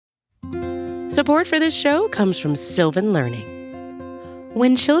Support for this show comes from Sylvan Learning.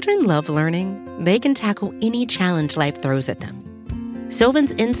 When children love learning, they can tackle any challenge life throws at them.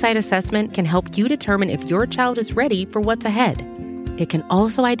 Sylvan's Insight Assessment can help you determine if your child is ready for what's ahead. It can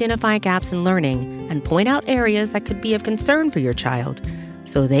also identify gaps in learning and point out areas that could be of concern for your child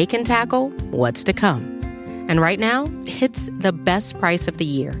so they can tackle what's to come. And right now, it's the best price of the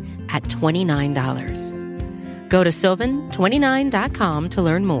year at $29. Go to sylvan29.com to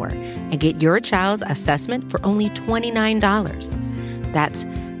learn more and get your child's assessment for only $29. That's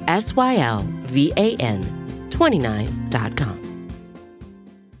SYLVAN 29.com.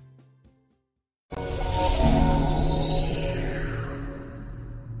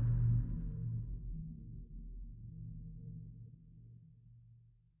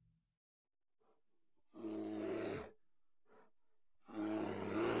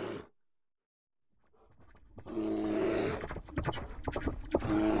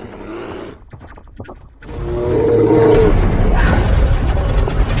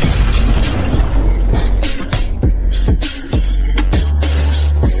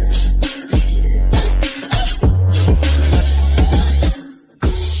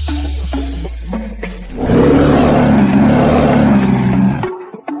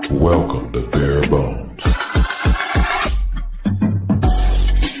 Welcome to Bare Bones.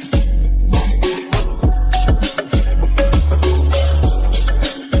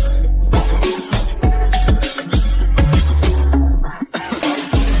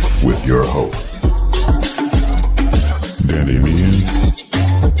 With your host, Danny Meehan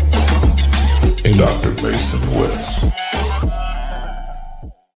and Dr. Mason West.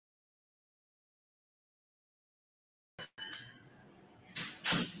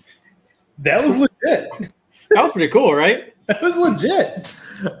 That was legit. That was pretty cool, right? That was legit.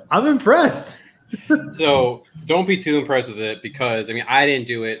 I'm impressed. So don't be too impressed with it because, I mean, I didn't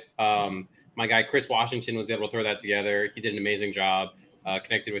do it. My guy, Chris Washington, was able to throw that together. He did an amazing job.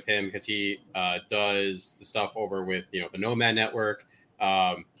 Connected with him because he does the stuff over with, the Nomad Network.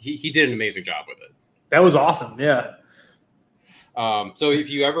 He did an amazing job with it. That was awesome. Yeah. So if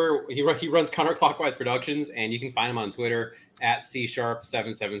you ever, he runs Counterclockwise Productions, and you can find him on Twitter at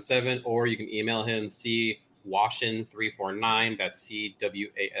CSharp777, or you can email him cwashin349. That's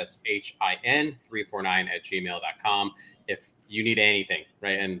CWASHIN349 @gmail.com. If you need anything,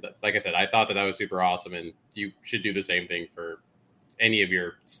 right? And like I said, I thought that was super awesome, and you should do the same thing for any of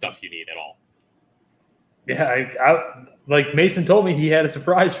your stuff you need at all. Yeah. I like Mason told me he had a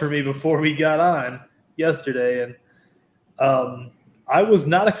surprise for me before we got on yesterday. And I was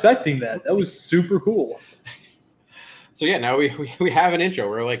not expecting that. That was super cool. So yeah, now we have an intro.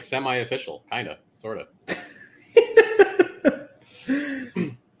 We're like semi-official, kind of, sort of.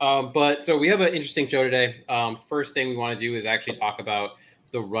 But so we have an interesting show today. First thing we want to do is actually talk about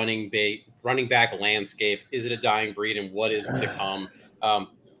the running back landscape. Is it a dying breed, and what is to come?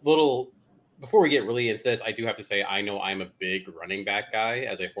 Before we get really into this, I do have to say I know I'm a big running back guy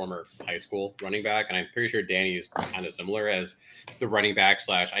as a former high school running back, and I'm pretty sure Danny's kind of similar as the running back /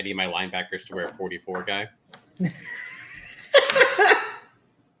 I need my linebackers to wear 44 guy.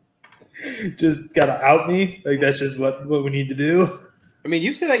 Just gotta out me. Like that's just what we need to do. I mean,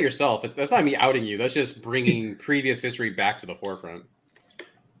 you've said that yourself. That's not me outing you. That's just bringing previous history back to the forefront.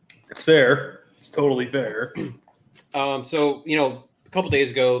 It's fair. It's totally fair. So, a couple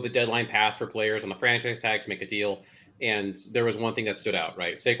days ago, the deadline passed for players on the franchise tag to make a deal. And there was one thing that stood out,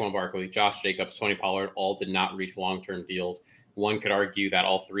 right? Saquon Barkley, Josh Jacobs, Tony Pollard all did not reach long-term deals. One could argue that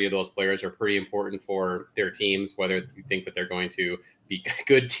all three of those players are pretty important for their teams, whether you think that they're going to be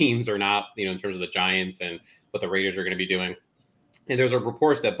good teams or not, in terms of the Giants and what the Raiders are going to be doing. And there's a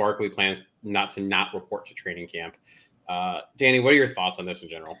reports that Barkley plans not report to training camp. Danny, what are your thoughts on this in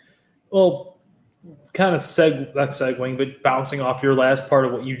general? Well, kind of not segueing, but bouncing off your last part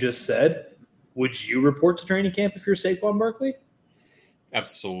of what you just said, would you report to training camp if you're Saquon Barkley?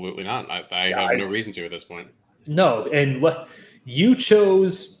 Absolutely not. I have no reason to at this point. No, and you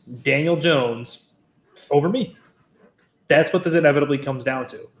chose Daniel Jones over me. That's what this inevitably comes down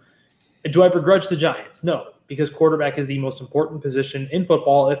to. Do I begrudge the Giants? No, because quarterback is the most important position in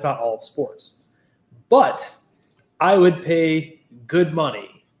football, if not all of sports. But I would pay good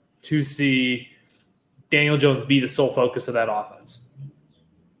money to see Daniel Jones be the sole focus of that offense.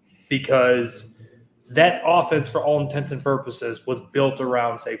 Because that offense, for all intents and purposes, was built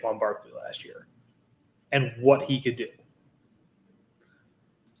around Saquon Barkley last year and what he could do.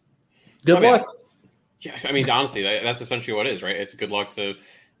 Good luck. Yeah, I mean, honestly, that's essentially what it is, right? It's good luck to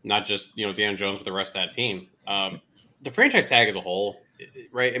not just, Daniel Jones, but the rest of that team. The franchise tag as a whole,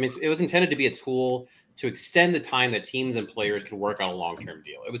 right? I mean, it was intended to be a tool to extend the time that teams and players could work out a long-term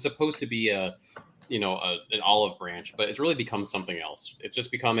deal. It was supposed to be an olive branch, but it's really become something else. It's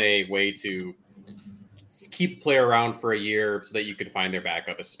just become a way to keep the player around for a year so that you could find their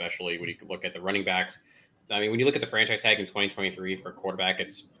backup, especially when you could look at the running backs. I mean, when you look at the franchise tag in 2023 for a quarterback,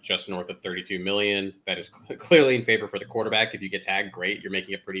 it's just north of $32 million. That is clearly in favor for the quarterback. If you get tagged, great. You're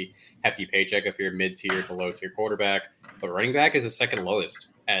making a pretty hefty paycheck if you're mid-tier to low-tier quarterback. But running back is the second lowest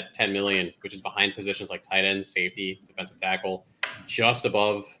at $10 million, which is behind positions like tight end, safety, defensive tackle, just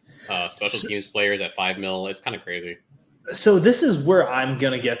above special teams players at $5 million. It's kind of crazy. So this is where I'm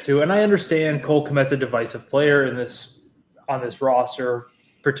going to get to, and I understand Cole Kmet's a divisive player on this roster,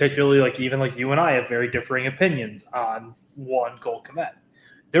 particularly even like you and I have very differing opinions on Cole Kmet.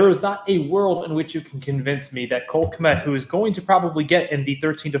 There is not a world in which you can convince me that Cole Kmet, who is going to probably get in the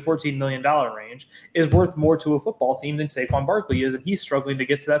 $13 to $14 million range, is worth more to a football team than Saquon Barkley is, and he's struggling to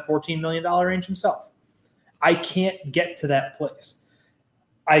get to that $14 million range himself. I can't get to that place.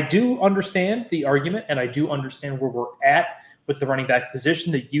 I do understand the argument, and I do understand where we're at with the running back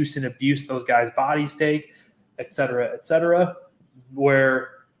position, the use and abuse those guys' bodies take, et cetera, where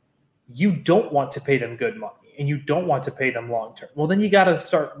you don't want to pay them good money and you don't want to pay them long term. Well, then you got to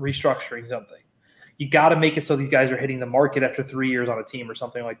start restructuring something. You got to make it so these guys are hitting the market after 3 years on a team or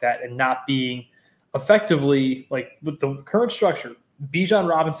something like that and not being effectively, like with the current structure, Bijan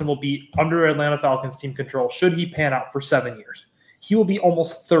Robinson will be under Atlanta Falcons team control should he pan out for 7 years. He will be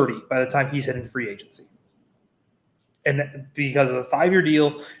almost 30 by the time he's hitting free agency. And because of the 5-year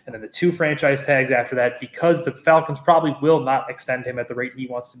deal and then the 2 franchise tags after that, because the Falcons probably will not extend him at the rate he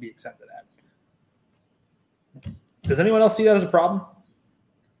wants to be extended at. Does anyone else see that as a problem?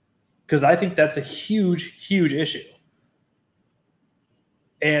 Because I think that's a huge, huge issue.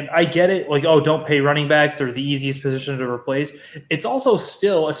 And I get it, don't pay running backs. They're the easiest position to replace. It's also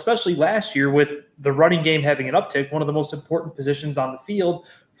still, especially last year with the running game having an uptick, one of the most important positions on the field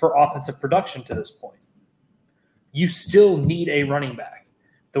for offensive production to this point. You still need a running back.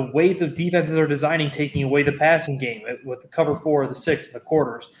 The way the defenses are designing, taking away the passing game with the cover 4, the 6, and the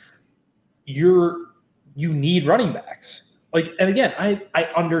quarters, you need running backs. And again, I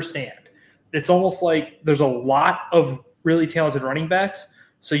understand. It's almost like there's a lot of really talented running backs,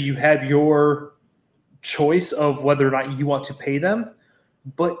 so you have your choice of whether or not you want to pay them,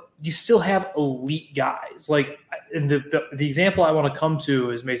 but you still have elite guys. And the example I want to come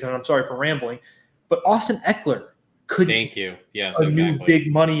to is, Mason, and I'm sorry for rambling, but Austin Eckler could thank you. Yes, new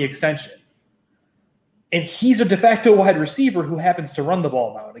big money extension. And he's a de facto wide receiver who happens to run the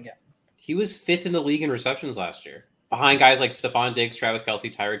ball now and again. He was 5th in the league in receptions last year, behind guys like Stephon Diggs, Travis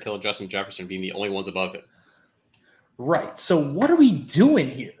Kelce, Tyreek Hill, and Justin Jefferson being the only ones above him. Right. So what are we doing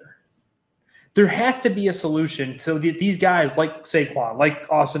here? There has to be a solution so that these guys like Saquon, like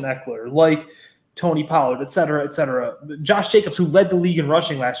Austin Eckler, like Tony Pollard, et cetera, Josh Jacobs, who led the league in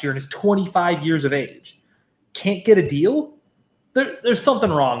rushing last year and is 25 years of age, can't get a deal. There's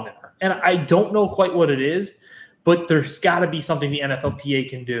something wrong there. And I don't know quite what it is, but there's got to be something the NFLPA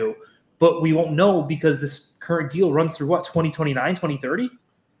can do. But we won't know because this current deal runs through 2029, 2030?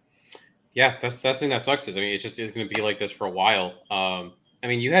 Yeah, that's the thing that sucks. It just is going to be like this for a while.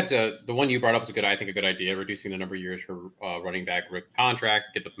 You had the one you brought up is a good idea, reducing the number of years for running back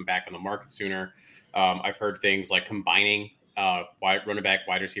contract, get them back on the market sooner. I've heard things like combining running back,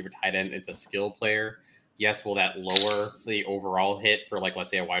 wide receiver, tight end into skill player. Yes, will that lower the overall hit for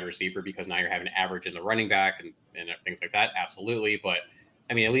let's say a wide receiver because now you're having an average in the running back and things like that? Absolutely. But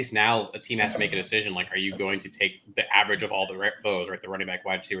at least now a team has to make a decision. Are you going to take the average of all those, right? The running back,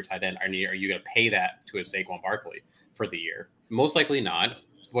 wide receiver, tight end. Are you going to pay that to a Saquon Barkley for the year? Most likely not.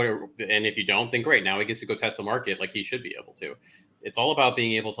 And if you don't, then great. Now he gets to go test the market like he should be able to. It's all about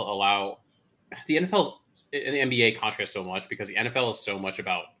being able to allow the NFL and the NBA contrast so much because the NFL is so much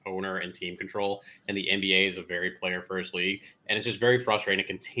about owner and team control, and the NBA is a very player-first league. And it's just very frustrating to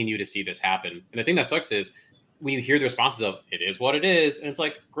continue to see this happen. And the thing that sucks is when you hear the responses of it is what it is, and it's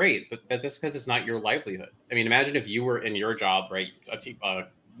great, but that's because it's not your livelihood. Imagine if you were in your job, right?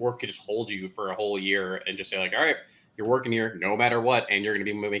 Work could just hold you for a whole year and just say all right, you're working here no matter what, and you're going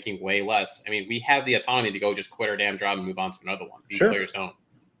to be making way less. We have the autonomy to go just quit our damn job and move on to another one. These players don't.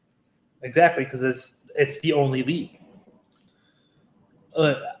 Exactly, because it's the only league.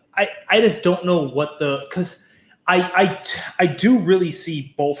 I just don't know because I do really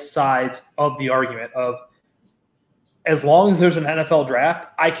see both sides of the argument of as long as there's an NFL draft,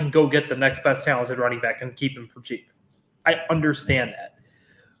 I can go get the next best talented running back and keep him for cheap. I understand that.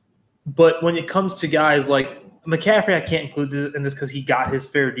 But when it comes to guys like McCaffrey, I can't include this in this because he got his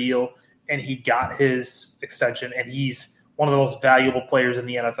fair deal and he got his extension and he's one of the most valuable players in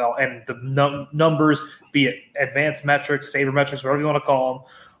the NFL, and the numbers, be it advanced metrics, saber metrics, whatever you want to call them,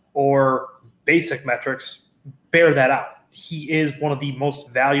 or basic metrics, bear that out. He is one of the most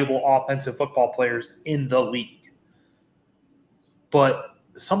valuable offensive football players in the league. But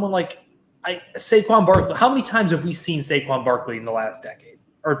someone like Saquon Barkley, how many times have we seen Saquon Barkley in the last decade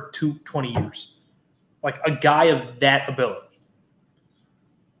or 20 years? Like a guy of that ability.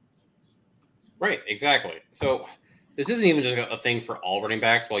 Right, exactly. So this isn't even just a thing for all running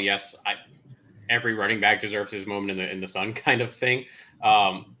backs. Well, yes, every running back deserves his moment in the sun kind of thing.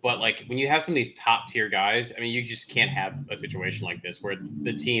 But like when you have some of these top tier guys, I mean, you just can't have a situation like this where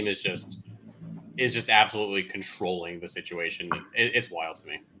the team is just absolutely controlling the situation. It's wild to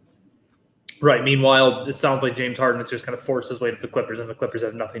me. Right. Meanwhile, it sounds like James Harden has just kind of forced his way to the Clippers, and the Clippers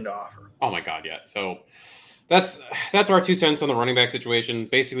have nothing to offer. Oh my God, yeah. So that's our 2 cents on the running back situation.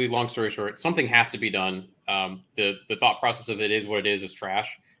 Basically, long story short, something has to be done. The thought process of it is what it is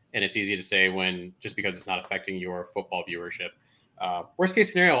trash, and it's easy to say when just because it's not affecting your football viewership. Worst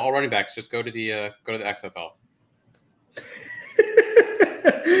case scenario, all running backs just go to the XFL.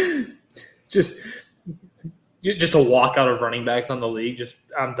 just a walkout of running backs on the league.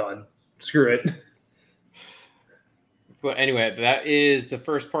 I'm done. Screw it. But anyway, that is the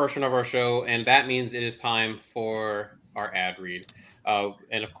first portion of our show, and that means it is time for our ad read.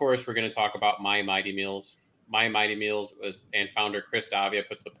 And of course, we're going to talk about My Mighty Meals. My Mighty Meals and founder Chris Davia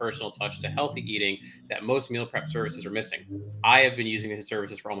puts the personal touch to healthy eating that most meal prep services are missing. I have been using his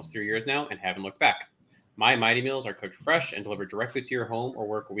services for almost 3 years now and haven't looked back. My Mighty Meals are cooked fresh and delivered directly to your home or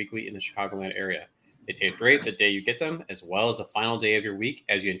work weekly in the Chicagoland area. They taste great the day you get them, as well as the final day of your week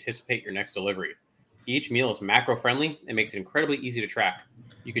as you anticipate your next delivery. Each meal is macro-friendly and makes it incredibly easy to track.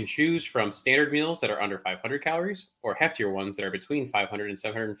 You can choose from standard meals that are under 500 calories or heftier ones that are between 500 and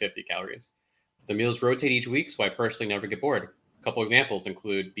 750 calories. The meals rotate each week, so I personally never get bored. A couple examples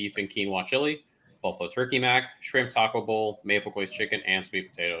include beef and quinoa chili, buffalo turkey mac, shrimp taco bowl, maple glazed chicken, and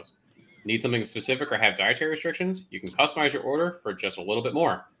sweet potatoes. Need something specific or have dietary restrictions? You can customize your order for just a little bit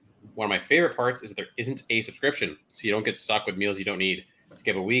more. One of my favorite parts is that there isn't a subscription, so you don't get stuck with meals you don't need.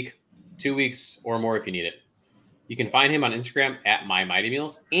 Skip a week, 2 weeks, or more if you need it. You can find him on Instagram at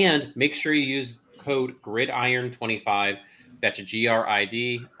MyMightyMeals, and make sure you use code GRIDIRON25, that's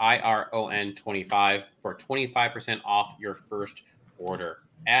GRIDIRON25, for 25% off your first order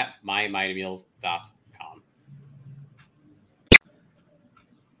at MyMightyMeals.com.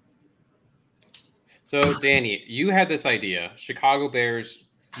 So, Danny, you had this idea, Chicago Bears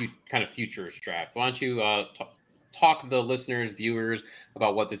kind of futures draft. Why don't you talk to the listeners, viewers,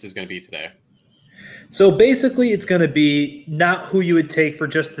 about what this is going to be today? So basically, it's going to be not who you would take for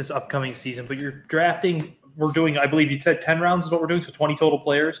just this upcoming season, but you're drafting. We're doing, I believe you said 10 rounds is what we're doing, so 20 total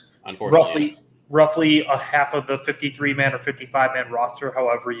players. Unfortunately, roughly a half of the 53-man or 55-man roster,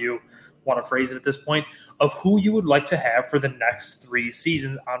 however you want to phrase it at this point, of who you would like to have for the next 3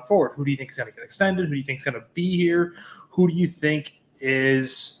 seasons on forward. Who do you think is going to get extended? Who do you think is going to be here? Who do you think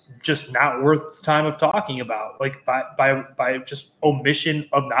is just not worth time of talking about, like by just omission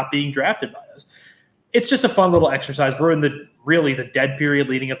of not being drafted by us? It's just a fun little exercise. We're in the dead period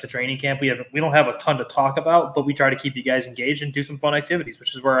leading up to training camp. We don't have a ton to talk about, but we try to keep you guys engaged and do some fun activities,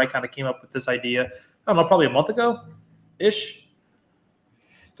 which is where I kind of came up with this idea. I don't know, probably a month ago ish.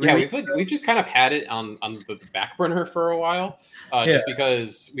 Yeah, we've just kind of had it on the back burner for a while, just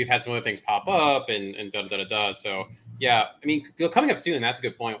because we've had some other things pop up and da-da-da-da-da. So, yeah, I mean, coming up soon, that's a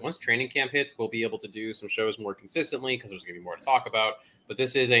good point. Once training camp hits, we'll be able to do some shows more consistently because there's going to be more to talk about. But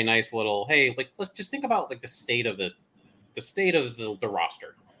this is a nice little, hey, like, let's just think about, like, the state of the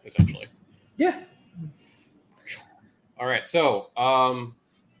roster, essentially. Yeah. All right, so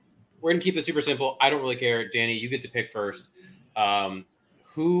we're going to keep it super simple. I don't really care. Danny, you get to pick first.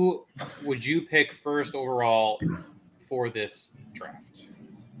 Who would you pick first overall for this draft?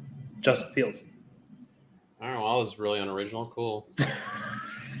 Justin Fields. All right, well, that was really unoriginal. Cool.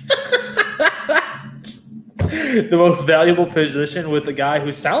 The most valuable position with a guy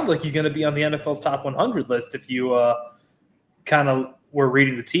who sounds like he's going to be on the NFL's top 100 list if you kind of were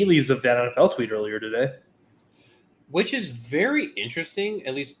reading the tea leaves of that NFL tweet earlier today. Which is very interesting,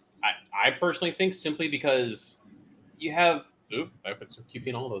 at least I personally think, simply because you have I put some QB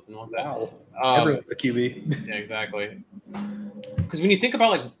in all those. Wow. Everyone's a QB. Yeah, exactly. Because when you think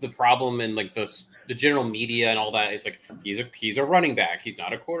about like the problem and like the general media and all that, it's like he's a running back. He's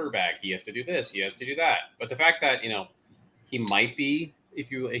not a quarterback. He has to do this. He has to do that. But the fact that he might be,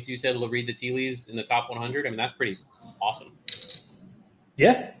 if you said read the tea leaves in the top 100, I mean that's pretty awesome.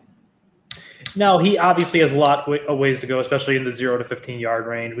 Yeah. Now, he obviously has a lot of ways to go, especially in the 0 to 15-yard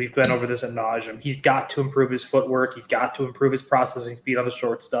range. We've been over this ad nauseum. He's got to improve his footwork. He's got to improve his processing speed on the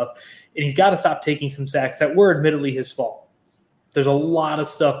short stuff. And he's got to stop taking some sacks that were admittedly his fault. There's a lot of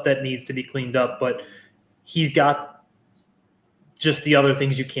stuff that needs to be cleaned up, but he's got just the other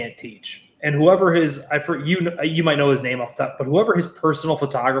things you can't teach. And whoever you might know his name off the top, but whoever his personal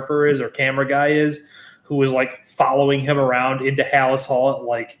photographer is or camera guy is, who was like following him around into Hallis Hall at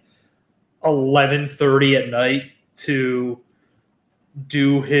like 11:30 at night to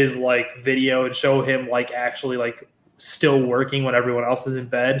do his like video and show him like actually like still working when everyone else is in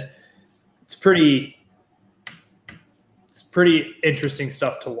bed. It's pretty interesting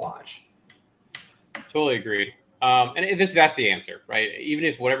stuff to watch. Totally agreed. And that's the answer, right? Even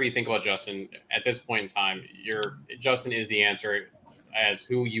if whatever you think about Justin at this point in time, Justin is the answer as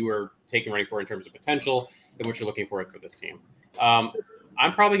who you are taking running for in terms of potential and what you're looking for this team.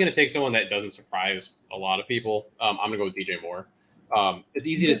 I'm probably going to take someone that doesn't surprise a lot of people. I'm going to go with DJ Moore. It's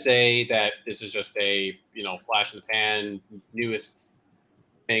easy to say that this is just a flash in the pan, newest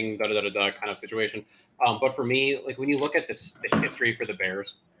thing, kind of situation. But for me, like when you look at the history for the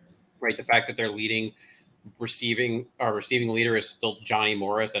Bears, right, the fact that their leading receiving leader is still Johnny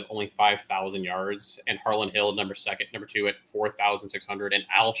Morris at only 5,000 yards, and Harlan Hill number two at 4,600, and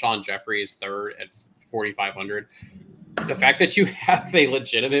Alshon Jeffrey is third at 4,500. The fact that you have a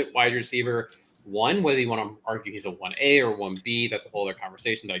legitimate wide receiver, whether you want to argue he's a 1A or 1B, that's a whole other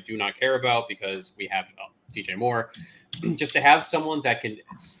conversation that I do not care about because we have DJ Moore. Just to have someone that can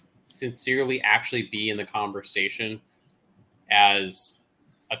sincerely actually be in the conversation as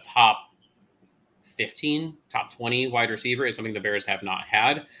a top 15, top 20 wide receiver is something the Bears have not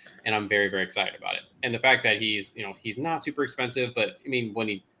had, and I'm very, very excited about it. And the fact that he's not super expensive, but I mean,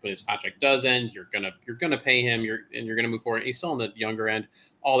 when his contract does end, you're gonna pay him, you're gonna move forward. He's still on the younger end.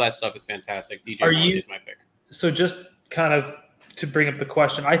 All that stuff is fantastic. DJ Moore is my pick. So just kind of to bring up the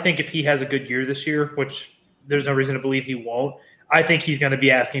question, I think if he has a good year this year, which there's no reason to believe he won't, I think he's going to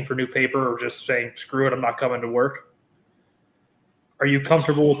be asking for new paper or just saying, screw it, I'm not coming to work. Are you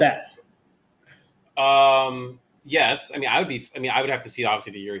comfortable with that? Yes. I would have to see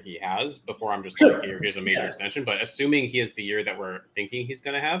obviously the year he has before I'm just like, here's a major extension. But assuming he has the year that we're thinking he's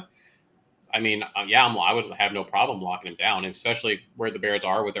going to have, I would have no problem locking him down, especially where the Bears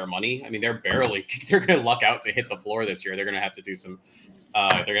are with their money. I mean, they're going to luck out to hit the floor this year. They're going to have to do some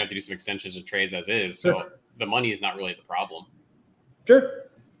extensions and trades as is. So the money is not really the problem. Sure.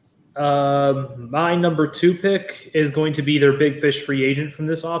 My number 2 pick is going to be their big fish free agent from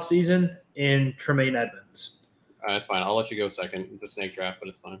this offseason in Tremaine Edmonds. That's fine. I'll let you go second. It's a snake draft, but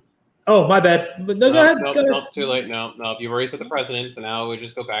it's fine. Oh, my bad. But go ahead. Too late. No. You've already set the precedent, so now we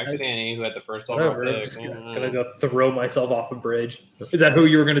just go back to Danny, who had the first overall pick. I'm just gonna go throw myself off a bridge. Is that who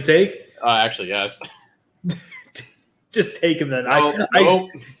you were going to take? Actually, yes. Just take him then.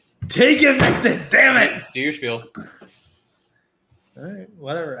 Nope. Take him, Mason. Damn it. Do your spiel. All right,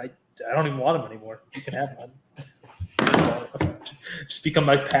 whatever. I don't even want him anymore. You can have him. Just become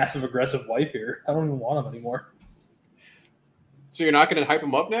my passive aggressive wife here. I don't even want him anymore. So you're not going to hype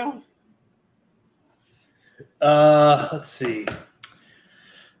him up now? Let's see.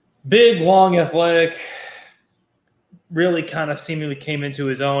 Big, long, athletic. Really kind of seemingly came into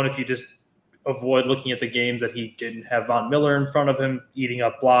his own if you just avoid looking at the games that he didn't have Von Miller in front of him, eating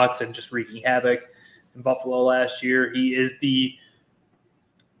up blocks and just wreaking havoc in Buffalo last year. He is the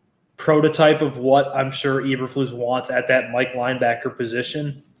prototype of what I'm sure Eberflus wants at that Mike linebacker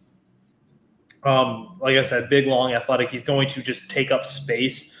position. Like I said, big, long, athletic. He's going to just take up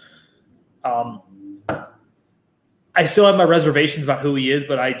space. I still have my reservations about who he is,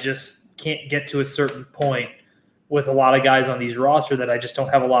 but I just can't get to a certain point with a lot of guys on these roster that I just don't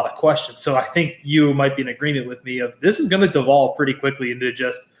have a lot of questions. So I think you might be in agreement with me of this is going to devolve pretty quickly into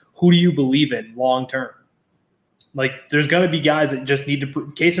just who do you believe in long term? Like there's going to be guys that just need to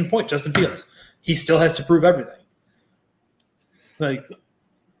prove. Case in point, Justin Fields. He still has to prove everything. Like,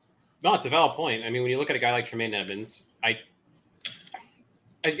 no, it's a valid point. I mean, when you look at a guy like Tremaine Edmonds, I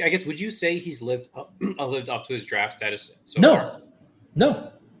guess would you say he's lived up to his draft status so far?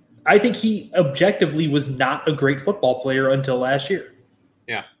 No. I think he objectively was not a great football player until last year.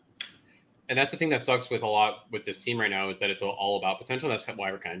 Yeah. And that's the thing that sucks with a lot with this team right now is that it's all about potential. That's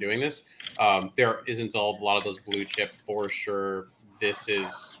why we're kind of doing this. There isn't a lot of those blue chip for sure. This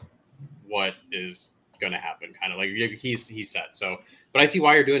is what is going to happen. Kind of like he's set. So, but I see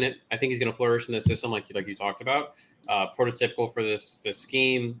why you're doing it. I think he's going to flourish in this system, like you talked about. Prototypical for this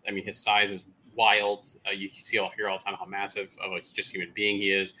scheme. I mean, his size is wild. You hear all the time how massive of a just human being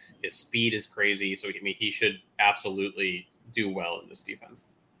he is. His speed is crazy. So I mean, he should absolutely do well in this defense.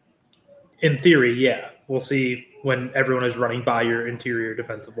 In theory, yeah. We'll see when everyone is running by your interior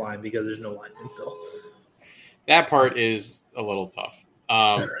defensive line because there's no linemen still. That part is a little tough.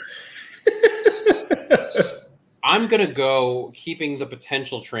 I'm going to go, keeping the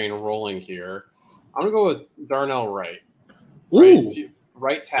potential train rolling here, I'm going to go with Darnell Wright. Ooh.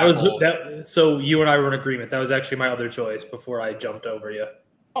 Right tackle. So you and I were in agreement. That was actually my other choice before I jumped over you.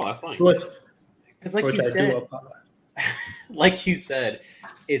 Oh, that's fine. It's like you said. Like you said,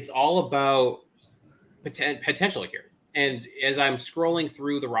 it's all about potential here. And as I'm scrolling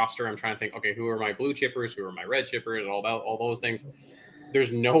through the roster, I'm trying to think, okay, who are my blue chippers? Who are my red chippers? All about all those things.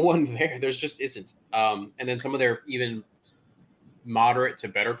 There's no one there. There's just isn't. And then some of their even moderate to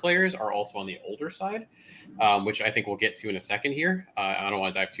better players are also on the older side, which I think we'll get to in a second here. I don't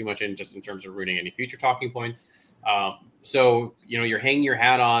want to dive too much in just in terms of rooting any future talking points. So, you're hanging your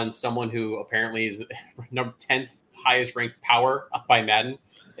hat on someone who apparently is number 10th highest ranked power by Madden.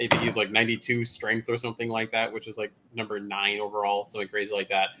 I think he's like 92 strength or something like that, which is like number 9 overall, something crazy like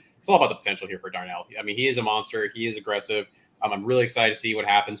that. It's all about the potential here for Darnell. I mean, he is a monster. He is aggressive. I'm really excited to see what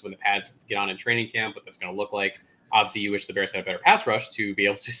happens when the pads get on in training camp, what that's going to look like. Obviously, you wish the Bears had a better pass rush to be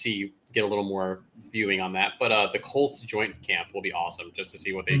able to get a little more viewing on that. But the Colts joint camp will be awesome just to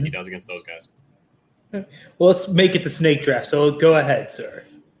see what he does against those guys. Well, let's make it the snake draft. So go ahead, sir.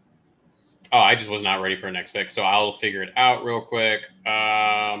 Oh, I just was not ready for a next pick, so I'll figure it out real quick.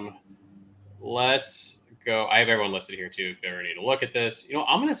 Let's go. I have everyone listed here too if you ever need to look at this.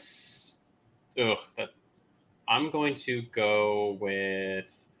 I'm going to go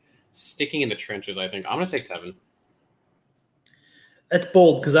with sticking in the trenches, I think. I'm going to take Tevin. That's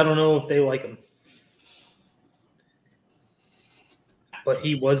bold because I don't know if they like him. But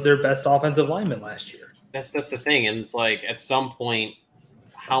he was their best offensive lineman last year. That's the thing. And it's like at some point,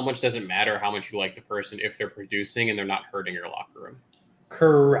 how much does it matter how much you like the person if they're producing and they're not hurting your locker room?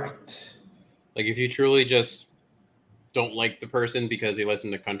 Correct. Like if you truly just don't like the person because they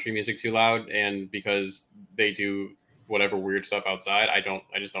listen to country music too loud and because they do whatever weird stuff outside, I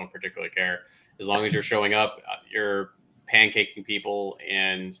just don't particularly care. As long as you're showing up, you're pancaking people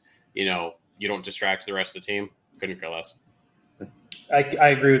and, you don't distract the rest of the team. Couldn't care less. I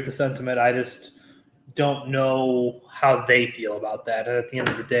agree with the sentiment. I just don't know how they feel about that. And at the end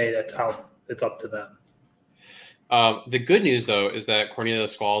of the day, that's how it's up to them. The good news, though, is that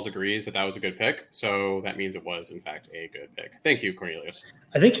Cornelius Squalls agrees that was a good pick. So that means it was, in fact, a good pick. Thank you, Cornelius.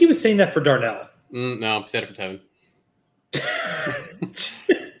 I think he was saying that for Darnell. No, said it for Tevin.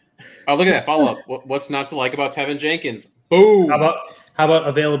 Oh, look at that follow-up. What's not to like about Tevin Jenkins? Boom. How about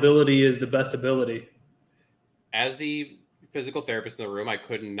availability is the best ability? As the physical therapist in the room, I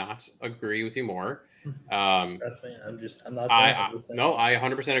could not agree with you more. I'm not saying No, I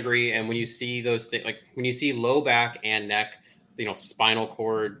 100% agree. And when you see those things, like when you see low back and neck, spinal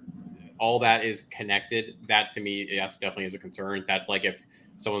cord, all that is connected. That to me, yes, definitely is a concern. That's like if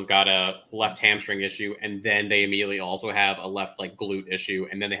someone's got a left hamstring issue and then they immediately also have a left glute issue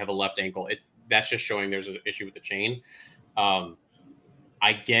and then they have a left ankle. That's just showing there's an issue with the chain.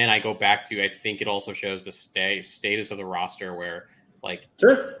 Again, I go back to, I think it also shows the status of the roster where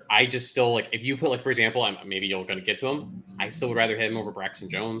sure. I just still if you put for example, maybe you're going to get to him. I still would rather have him over Braxton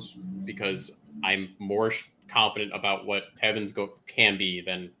Jones because I'm more confident about what Tevin's can be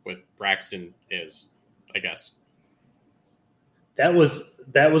than what Braxton is, I guess. That was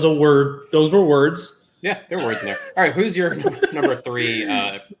a word. Those were words. Yeah, there were words in there. All right, who's your number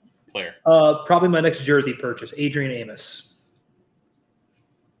 3 player? Probably my next jersey purchase, Adrian Amos.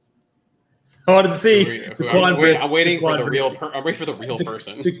 I wanted to see. I'm waiting for the real. I'm waiting for the real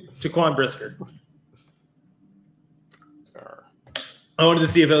person. Jaquan Brisker. I wanted to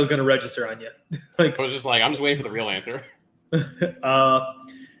see if it was going to register on you. I was just I'm just waiting for the real answer.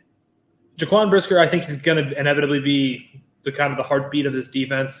 Jaquan Brisker, I think he's going to inevitably be the kind of the heartbeat of this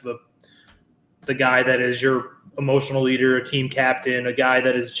defense. The guy that is your emotional leader, a team captain, a guy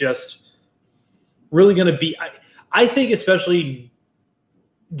that is just really going to be. I think especially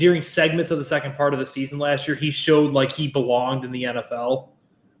during segments of the second part of the season last year, he showed he belonged in the NFL,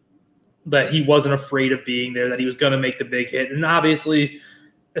 that he wasn't afraid of being there, that he was going to make the big hit. And obviously,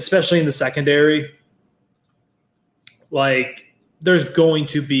 especially in the secondary, there's going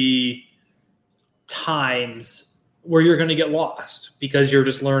to be times where you're going to get lost because you're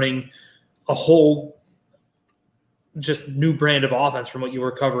just learning a whole just new brand of offense from what you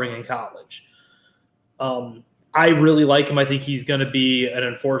were covering in college. I really like him. I think he's going to be an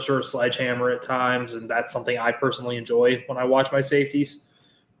enforcer, a sledgehammer at times, and that's something I personally enjoy when I watch my safeties.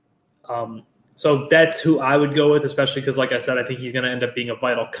 So that's who I would go with, especially because, like I said, I think he's going to end up being a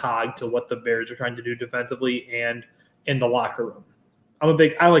vital cog to what the Bears are trying to do defensively and in the locker room.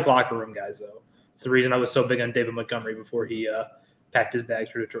 I like locker room guys though. It's the reason I was so big on David Montgomery before he packed his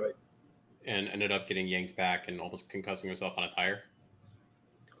bags for Detroit. And ended up getting yanked back and almost concussing himself on a tire.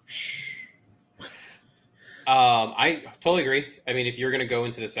 I totally agree. I mean, if you're going to go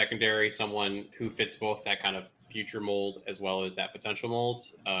into the secondary, someone who fits both that kind of future mold as well as that potential mold,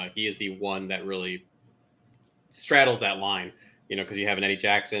 he is the one that really straddles that line, because you have an Eddie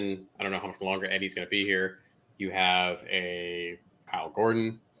Jackson. I don't know how much longer Eddie's going to be here. You have a Kyle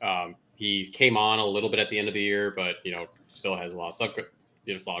Gordon. He came on a little bit at the end of the year, but, still has a lot of stuff.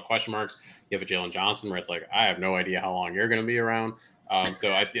 There's a lot of question marks. You have a Jalen Johnson where it's like, I have no idea how long you're going to be around.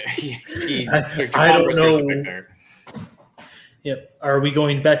 So I don't know. Yep. Are we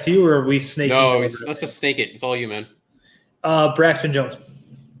going back to you or are we snaking? No, let's just snake it. It's all you, man. Braxton Jones.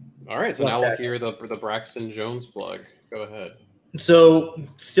 All right. So now we'll hear the Braxton Jones plug. Go ahead. So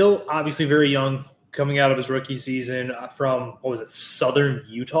still obviously very young, coming out of his rookie season from, Southern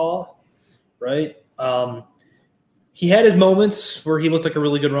Utah, right? He had his moments where he looked like a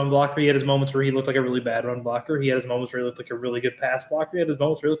really good run blocker. He had his moments where he looked like a really bad run blocker. He had his moments where he looked like a really good pass blocker. He had his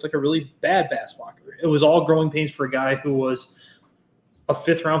moments where he looked like a really bad pass blocker. It was all growing pains for a guy who was a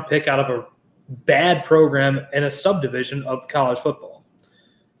 5th-round pick out of a bad program in a subdivision of college football.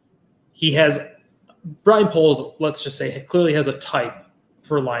 Brian Poles, let's just say, clearly has a type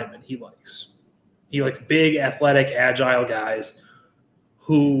for linemen he likes. He likes big, athletic, agile guys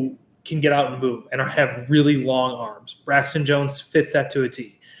who can get out and move and have really long arms. Braxton Jones fits that to a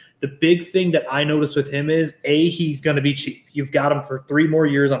T. The big thing that I noticed with him is, A, he's going to be cheap. You've got him for 3 more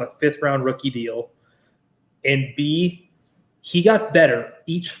years on a 5th-round rookie deal. And B, he got better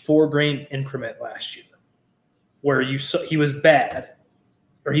each 4-game increment last year, where he was bad,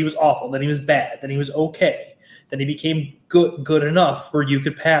 or he was awful, then he was bad, then he was okay, then he became good enough where you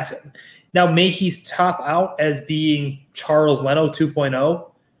could pass him. Now, may he top out as being Charles Leno 2.0?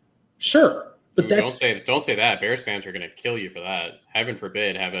 Sure, but don't say that. Bears fans are going to kill you for that. Heaven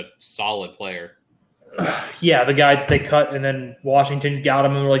forbid have a solid player. Yeah, the guy that they cut and then Washington got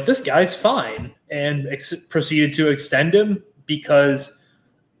him and were like, this guy's fine, and proceeded to extend him because,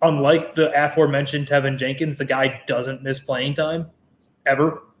 unlike the aforementioned Tevin Jenkins, the guy doesn't miss playing time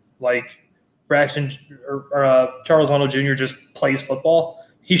ever. Like Braxton or Charles Leno Jr. just plays football.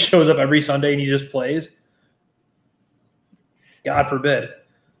 He shows up every Sunday and he just plays. God forbid.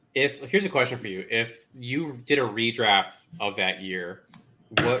 Here's a question for you. If you did a redraft of that year,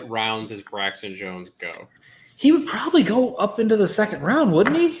 what round does Braxton Jones go? He would probably go up into the 2nd round,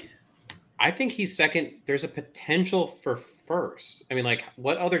 wouldn't he? I think he's second. There's a potential for first. I mean, like,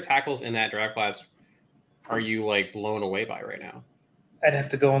 what other tackles in that draft class are you, like, blown away by right now? I'd have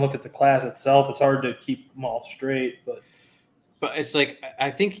to go and look at the class itself. It's hard to keep them all straight, but it's like, I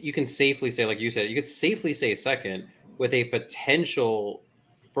think you can safely say, like you said, you could safely say second with a potential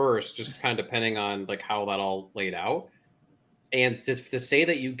first, just kind of depending on like how that all laid out. And to say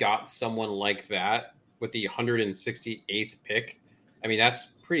that you got someone like that with the 168th pick, I mean, that's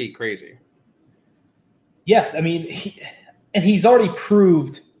pretty crazy. Yeah, I mean, he's already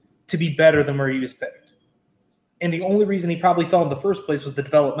proved to be better than where he was picked. And the only reason he probably fell in the first place was the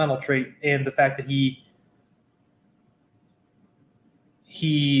developmental trait and the fact that he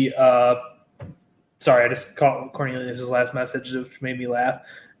sorry, I just caught Cornelius' last message, which made me laugh.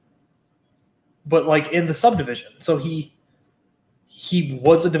 But like in the subdivision, so he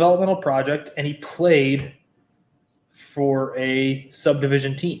was a developmental project and he played for a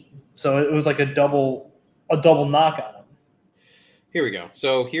subdivision team. So it was like a double knock on him. Here we go.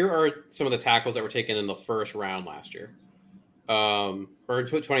 So here are some of the tackles that were taken in the 1st round last year, or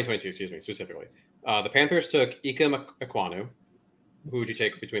 2022, excuse me, specifically. The Panthers took Ika Ekwonu. Who would you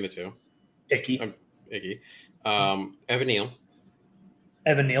take between the two? Icky. Evan Neal.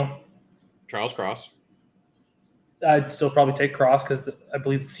 Charles Cross. I'd still probably take Cross because I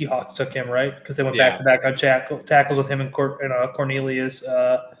believe the Seahawks took him, right? Because they went back-to-back on tackles with him and Cornelius.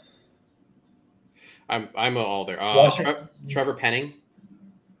 I'm all there. Trevor Penning.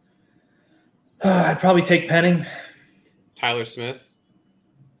 I'd probably take Penning. Tyler Smith.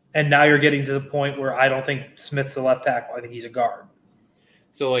 And now you're getting to the point where I don't think Smith's a left tackle. I think he's a guard.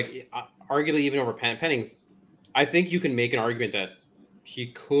 So, like, arguably even over Penning, I think you can make an argument that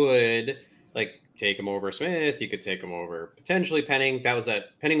he could, like, take him over Smith. He could take him over potentially Penning.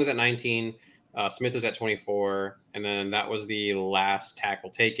 Penning was at 19. Smith was at 24. And then that was the last tackle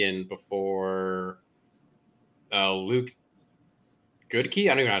taken before Luke Goodkey. I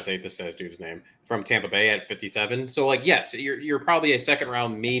don't even know how to say this dude's name, from Tampa Bay at 57. So, like, yes, you're probably a 2nd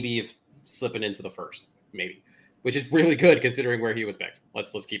round, maybe if slipping into the 1st, maybe, which is really good considering where he was picked.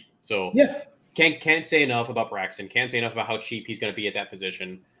 Let's keep so. Yeah. Can't say enough about Braxton. Can't say enough about how cheap he's going to be at that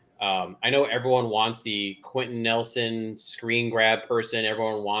position. I know everyone wants the Quentin Nelson screen grab person.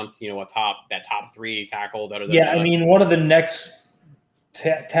 Everyone wants, that top 3 tackle. I mean, one of the next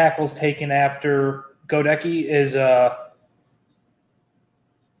tackles taken after Godecki is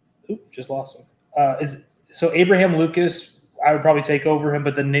just lost him. So Abraham Lucas, I would probably take over him,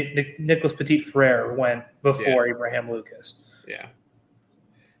 but the Nicholas Petit-Frere went before Abraham Lucas. Yeah.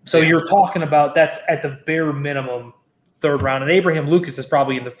 So you're talking about that's at the bare minimum 3rd round, and Abraham Lucas is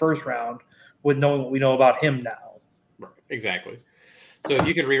probably in the 1st round with knowing what we know about him now. Right, exactly. So if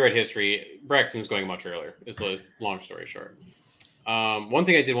you could rewrite history, Braxton's going much earlier, is the long story short. One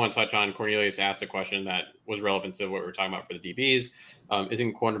thing I did want to touch on, Cornelius asked a question that was relevant to what we were talking about for the DBs.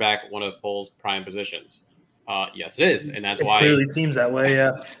 Isn't cornerback one of Poles' prime positions? Yes, it is. And that's why it clearly seems that way.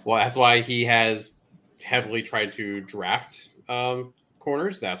 Yeah. Well, that's why he has heavily tried to draft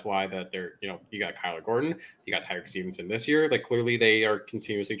corners. That's why that they're, you got Kyler Gordon, you got Tyreek Stevenson this year. Like clearly they are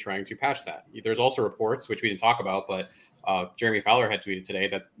continuously trying to patch that. There's also reports, which we didn't talk about, but Jeremy Fowler had tweeted today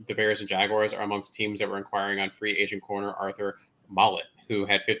that the Bears and Jaguars are amongst teams that were inquiring on free agent corner Arthur Mollett, who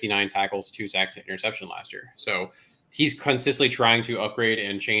had 59 tackles, 2 sacks, and interception last year. So he's consistently trying to upgrade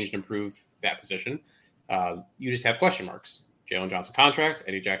and change and improve that position. You just have question marks. Jalen Johnson contracts,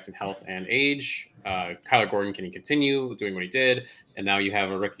 Eddie Jackson health and age, Kyler Gordon, can he continue doing what he did? And now you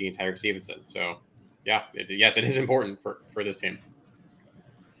have a rookie in Tyreek Stevenson. So, yes, it is important for this team.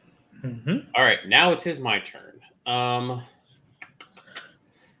 Mm-hmm. All right, now it's my turn.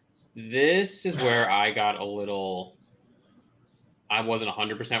 This is where I got a little – I wasn't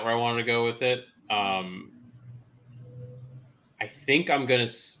 100% where I wanted to go with it. I think I'm going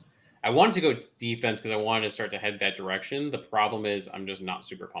to – I wanted to go defense because I wanted to start to head that direction. The problem is I'm just not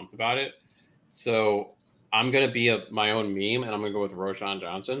super pumped about it. So I'm going to be my own meme, and I'm going to go with Roschon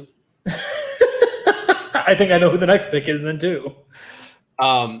Johnson. I think I know who the next pick is then too.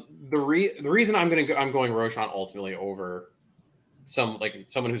 The reason I'm going Roschon ultimately over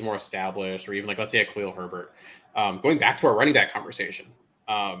someone who's more established, or even let's say a Khalil Herbert. Going back to our running back conversation,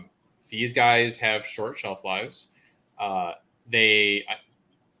 these guys have short shelf lives. And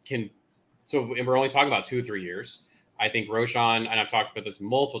we're only talking about 2-3 years. I think Roschon, and I've talked about this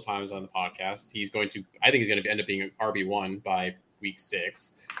multiple times on the podcast, I think he's going to end up being an RB1 by week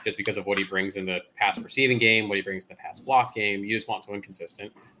 6, just because of what he brings in the pass receiving game, what he brings in the pass block game. You just want someone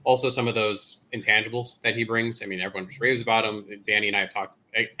consistent. Also, some of those intangibles that he brings. I mean, everyone just raves about him. Danny and I have talked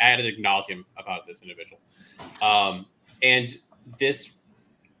ad nauseum about this individual. And this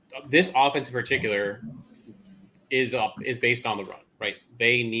offense in particular is based on the run. Right.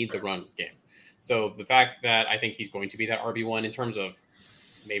 They need the run game. So the fact that I think he's going to be that RB1 in terms of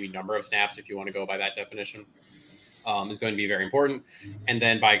maybe number of snaps, if you want to go by that definition, is going to be very important. And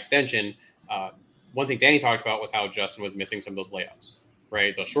then by extension, one thing Danny talked about was how Justin was missing some of those layups,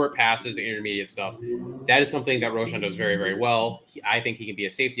 right? The short passes, the intermediate stuff. That is something that Roschon does very, very well. I think he can be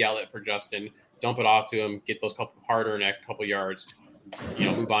a safety outlet for Justin, dump it off to him, get those couple harder in a couple yards,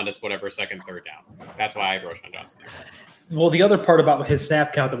 move on to whatever 2nd, 3rd down. That's why I have Roschon Johnson there. Well, the other part about his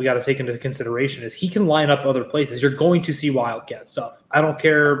snap count that we got to take into consideration is he can line up other places. You're going to see Wildcat stuff. I don't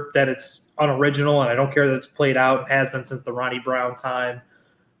care that it's unoriginal, and I don't care that it's played out and has been since the Ronnie Brown time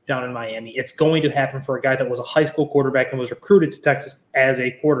down in Miami. It's going to happen for a guy that was a high school quarterback and was recruited to Texas as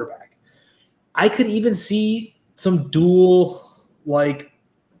a quarterback. I could even see some dual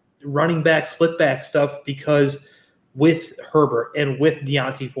running back, split back stuff because with Herbert and with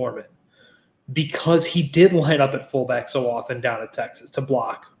Deontay Foreman. Because he did line up at fullback so often down at Texas to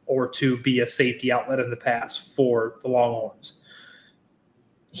block or to be a safety outlet in the pass for the Longhorns.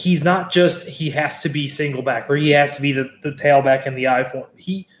 He's not just he has to be single back or he has to be the tailback in the I form.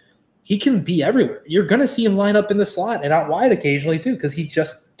 He can be everywhere. You're going to see him line up in the slot and out wide occasionally too because he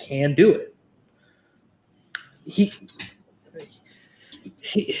just can do it.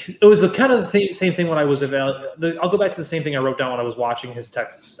 It was the kind of the same thing when I was I'll go back to the same thing I wrote down when I was watching his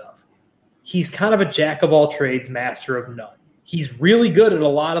Texas stuff. He's kind of a jack of all trades, master of none. He's really good at a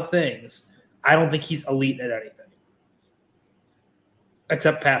lot of things. I don't think he's elite at anything.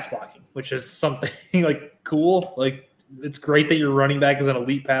 Except pass blocking, which is something cool. It's great that your running back is an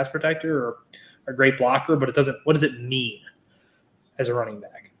elite pass protector or a great blocker, but what does it mean as a running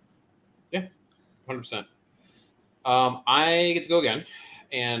back? Yeah, 100%. I get to go again,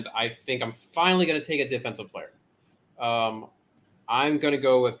 and I think I'm finally going to take a defensive player. I'm going to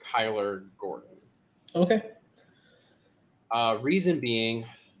go with Kyler Gordon. Okay. Reason being,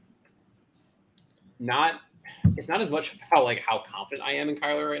 it's not as much about how confident I am in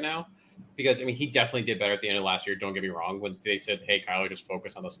Kyler right now, because he definitely did better at the end of last year. Don't get me wrong. When they said, "Hey, Kyler, just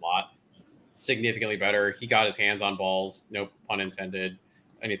focus on the slot," significantly better. He got his hands on balls, no pun intended,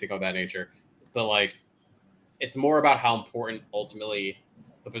 anything of that nature. But like, it's more about how important ultimately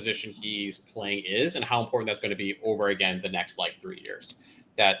the position he's playing is and how important that's going to be over again the next like 3 years.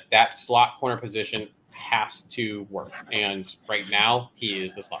 That slot corner position has to work. And right now he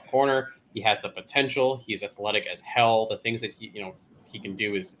is the slot corner. He has the potential. He's athletic as hell. The things that he can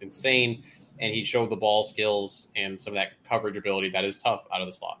do is insane. And he showed the ball skills and some of that coverage ability that is tough out of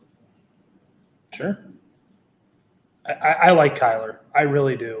the slot. Sure. I like Kyler. I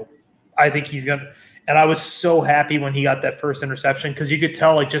really do. I think he's going to – and I was so happy when he got that first interception because you could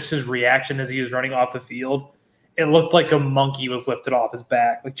tell like just his reaction as he was running off the field. It looked like a monkey was lifted off his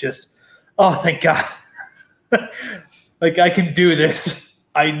back. Like just, oh, thank God. Like I can do this.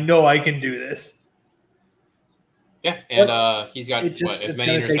 I know I can do this. Yeah, and he's got as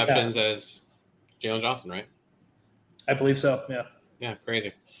many interceptions as Jalen Johnson, right? I believe so, yeah. Yeah,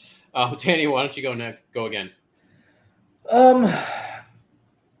 crazy. Danny, why don't you go again? I'm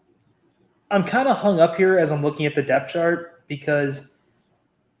kind of hung up here as I'm looking at the depth chart because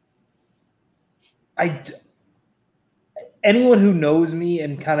anyone who knows me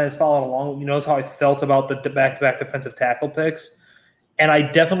and kind of has followed along knows how I felt about the back-to-back defensive tackle picks. And I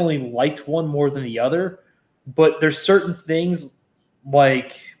definitely liked one more than the other. But there's certain things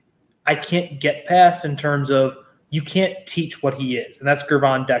like I can't get past in terms of you can't teach what he is. And that's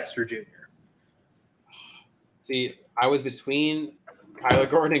Gervon Dexter Jr. See, I was between Kyler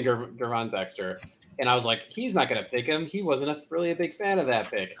Gordon and Gervon Dexter. And I was like, he's not going to pick him. He wasn't really a big fan of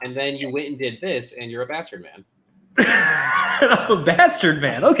that pick. And then you went and did this, and you're a bastard man. I'm a bastard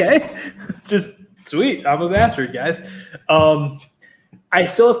man. Okay. Just sweet. I'm a bastard, guys. I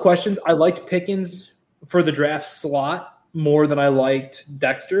still have questions. I liked Pickens for the draft slot more than I liked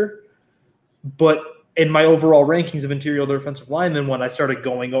Dexter. But in my overall rankings of interior defensive linemen, when I started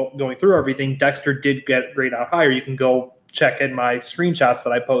going through everything, Dexter did get grayed out higher. You can go check in my screenshots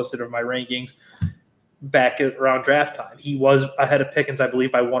that I posted of my rankings back at around draft time. He was ahead of Pickens, I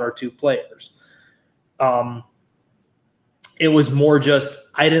believe, by 1 or 2 players. It was more just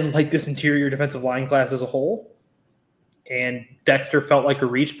I didn't like this interior defensive line class as a whole, and Dexter felt like a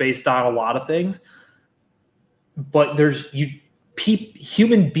reach based on a lot of things. But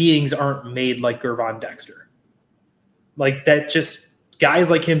human beings aren't made like Gervon Dexter. Like that, just guys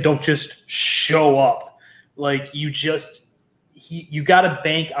like him don't just show up. Like you got to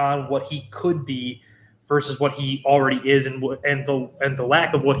bank on what he could be versus what he already is, and the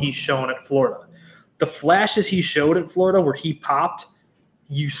lack of what he's shown at Florida. The flashes he showed at Florida where he popped,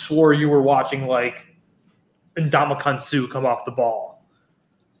 you swore you were watching like Ndamukong Suh come off the ball.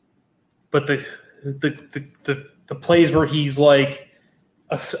 But the plays where he's like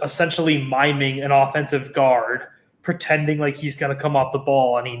essentially miming an offensive guard, pretending like he's going to come off the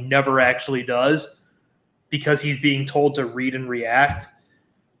ball, and he never actually does because he's being told to read and react.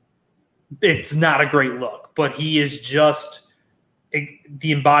 It's not a great look, but he is just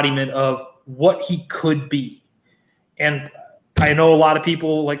the embodiment of what he could be. And I know a lot of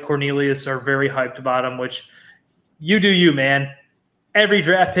people like Cornelius are very hyped about him, which you do you, man. Every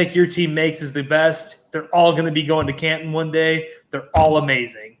draft pick your team makes is the best. They're all going to be going to Canton one day. They're all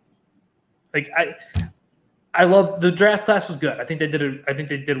amazing. Like I love the draft class was good. I think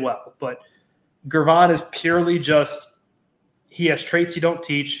they did well, but Gervon is purely just he has traits you don't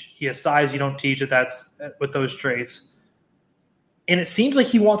teach. He has size you don't teach. That's with those traits. And it seems like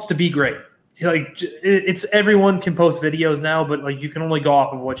he wants to be great. Like it's everyone can post videos now, but like you can only go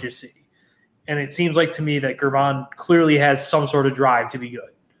off of what you see. And it seems like to me that Gervon clearly has some sort of drive to be good.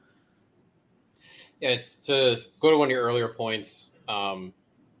 Yeah, it's to go to one of your earlier points,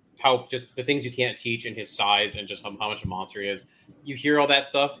 how just the things you can't teach and his size and just how much a monster he is. You hear all that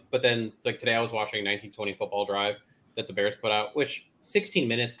stuff, but then like today I was watching 1920 Football Drive that the Bears put out, which 16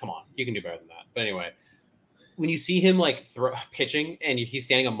 minutes, come on, you can do better than that. But anyway, when you see him like pitching and he's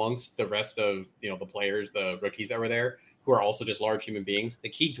standing amongst the rest of the players, the rookies that were there, who are also just large human beings,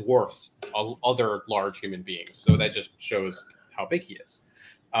 like he dwarfs other large human beings. So that just shows how big he is.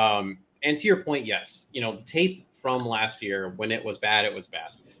 And to your point, yes, the tape from last year, when it was bad, it was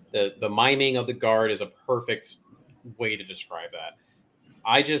bad. The miming of the guard is a perfect way to describe that.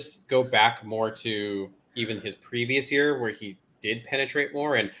 I just go back more to even his previous year where he did penetrate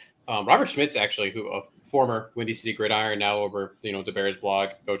more. And Robert Schmitz, actually, who a former Windy City Gridiron, now over the Bears blog,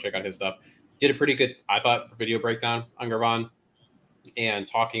 go check out his stuff, did a pretty good, I thought, video breakdown on Gervon and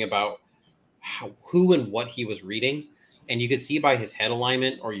talking about who and what he was reading. And you could see by his head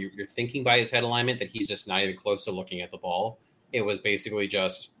alignment, or you're thinking by his head alignment, that he's just not even close to looking at the ball. It was basically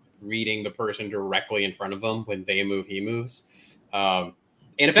just reading the person directly in front of him. When they move, he moves. And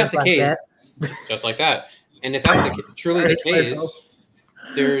if that's the case, just like that. And if that's truly the case,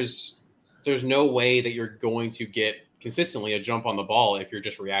 there's no way that you're going to get consistently a jump on the ball if you're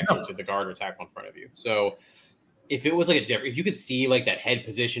just reacting to the guard or tackle in front of you. So if it was like if you could see like that head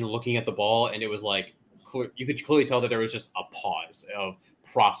position looking at the ball and it was like you could clearly tell that there was just a pause of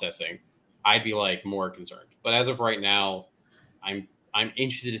processing, I'd be like more concerned. But as of right now, I'm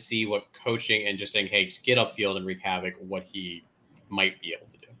interested to see what coaching and just saying, hey, just get upfield and wreak havoc, what he might be able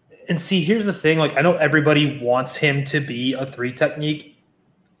to do. And see, here's the thing. Like, I know everybody wants him to be a 3 technique.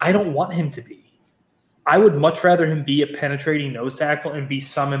 I don't want him to be. I would much rather him be a penetrating nose tackle and be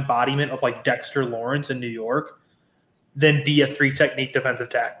some embodiment of like Dexter Lawrence in New York than be a 3 technique defensive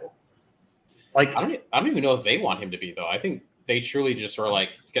tackle. Like, I don't even know if they want him to be, though. I think they truly just are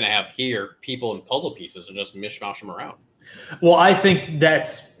like, it's going to have here people and puzzle pieces and just mishmash them around. Well, I think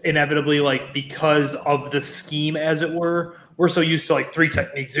that's inevitably like because of the scheme, as it were. We're so used to like 3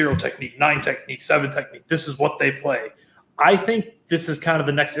 technique, 0 technique, 9 technique, 7 technique. This is what they play. I think this is kind of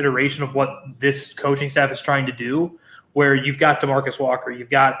the next iteration of what this coaching staff is trying to do, where you've got DeMarcus Walker, you've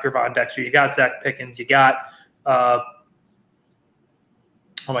got Gervon Dexter, you got Zach Pickens, you got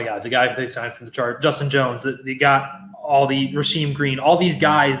oh my God, the guy they signed from the chart, Justin Jones. You got all the Rasheem Green, all these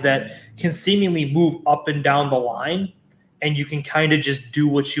guys that can seemingly move up and down the line, and you can kind of just do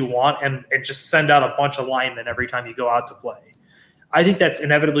what you want and just send out a bunch of linemen every time you go out to play. I think that's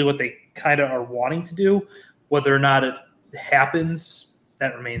inevitably what they kind of are wanting to do. Whether or not it happens,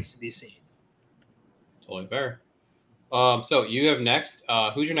 that remains to be seen. Totally fair. So you have next.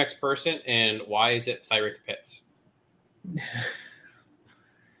 Who's your next person, and why is it Tyreek Pitts?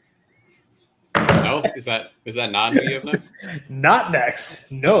 No, is that not who you have next? Not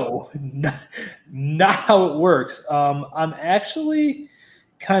next. No, not how it works. I'm actually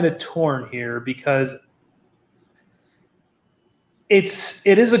kind of torn here because it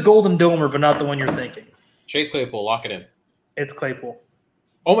is a Golden Domer, but not the one you're thinking. Chase Claypool, lock it in. It's Claypool.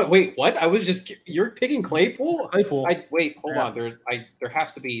 Oh my! Wait, what? You're picking Claypool? Claypool. Hold on. There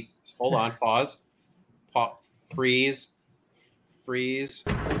has to be. Hold on. Pause. Freeze.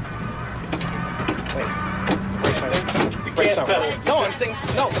 Wait, no, I'm saying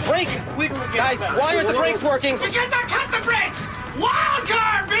no. The brakes, guys. Why aren't the brakes working? Because I cut the brakes. Wild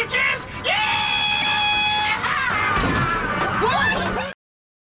card, bitches! Yeah! What?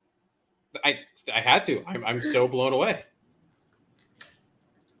 I had to. I'm so blown away.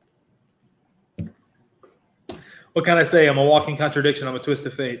 What can I say? I'm a walking contradiction. I'm a twist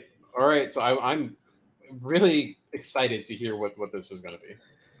of fate. All right, so I'm really excited to hear what this is going to be.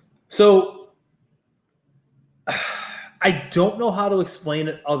 So I don't know how to explain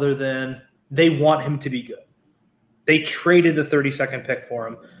it other than they want him to be good. They traded the 32nd pick for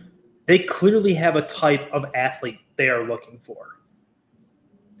him. They clearly have a type of athlete they are looking for.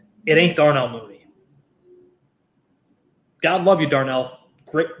 It ain't Darnell Mooney. God love you, Darnell.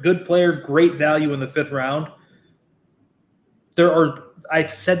 Great, good player, great value in the 5th round.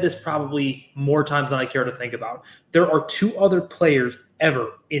 I've said this probably more times than I care to think about. There are 2 other players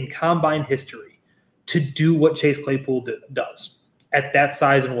ever in combine history to do what Chase Claypool does at that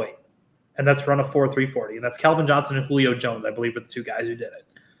size and weight. And that's run a 4.340. And that's Calvin Johnson and Julio Jones, I believe, are the 2 guys who did it.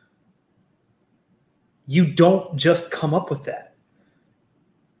 You don't just come up with that.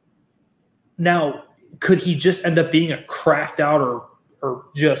 Now, could he just end up being a cracked out or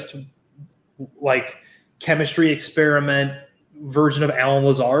just like chemistry experiment version of Alan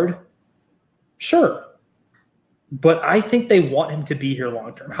Lazard? Sure. But I think they want him to be here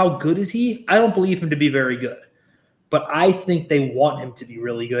long term. How good is he? I don't believe him to be very good. But I think they want him to be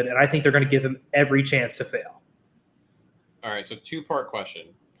really good, and I think they're going to give him every chance to fail. All right, so 2-part question.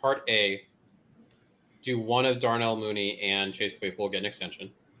 Part A, do one of Darnell Mooney and Chase Claypool get an extension?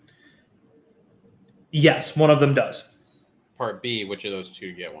 Yes, one of them does. Part B, which of those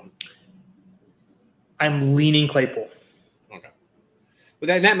 2 get one? I'm leaning Claypool. Okay. But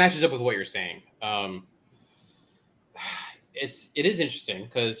that matches up with what you're saying. It is interesting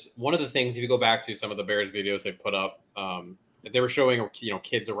because one of the things, if you go back to some of the Bears videos they put up, they were showing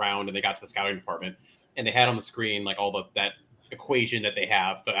kids around, and they got to the scouting department, and they had on the screen like all that equation that they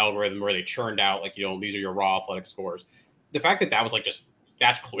have, the algorithm where they churned out these are your raw athletic scores. The fact that was like just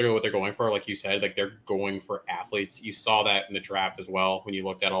that's clearly what they're going for, like you said, like they're going for athletes. You saw that in the draft as well when you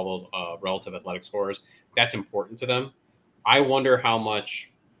looked at all those relative athletic scores. That's important to them. I wonder how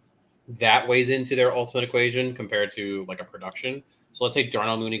much that weighs into their ultimate equation compared to like a production. So let's say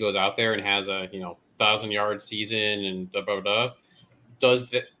Darnell Mooney goes out there and has a 1,000-yard season and blah, blah, blah.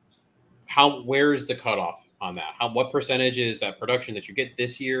 Where's the cutoff on that? What percentage is that production that you get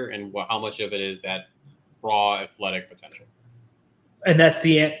this year, and how much of it is that raw athletic potential? And that's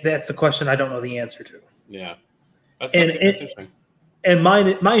the question I don't know the answer to. Yeah. That's interesting. And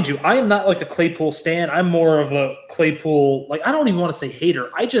mind you, I am not like a Claypool stan. I'm more of a Claypool, like, I don't even want to say hater.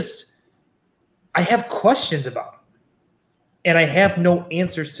 I have questions about him. And I have no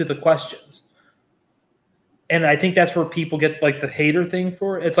answers to the questions. And I think that's where people get like the hater thing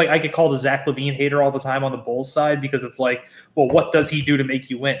for it. It's like I get called a Zach LaVine hater all the time on the Bulls side because it's like, well, what does he do to make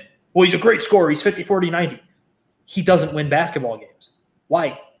you win? Well, he's a great scorer. He's 50, 40, 90. He doesn't win basketball games.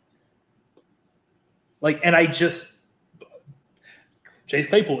 Why? Like, and Chase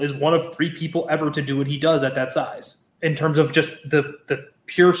Claypool is one of 3 people ever to do what he does at that size in terms of just the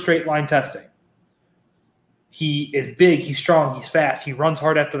pure straight line testing. He is big, he's strong, he's fast, he runs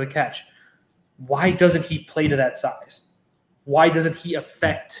hard after the catch. Why doesn't he play to that size? Why doesn't he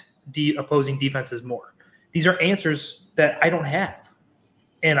affect the opposing defenses more? These are answers that I don't have.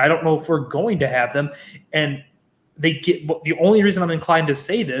 And I don't know if we're going to have them. And the only reason I'm inclined to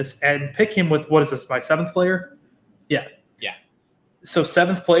say this and pick him with, what is this, my 7th player? Yeah. Yeah. So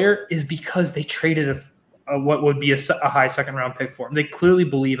 7th player is because they traded what would be a high 2nd round pick for him. They clearly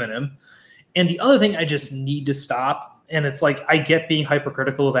believe in him. And the other thing I just need to stop, and it's like I get being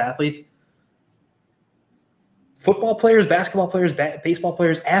hypercritical of athletes. Football players, basketball players, baseball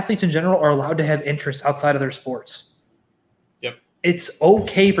players, athletes in general are allowed to have interests outside of their sports. Yep. It's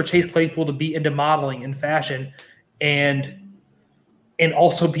okay for Chase Claypool to be into modeling and fashion and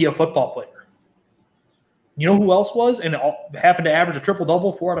also be a football player. You know who else was and happened to average a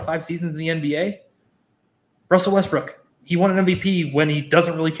triple-double 4 out of 5 seasons in the NBA? Russell Westbrook. He won an MVP when he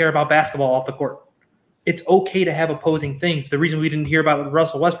doesn't really care about basketball off the court. It's okay to have opposing things. The reason we didn't hear about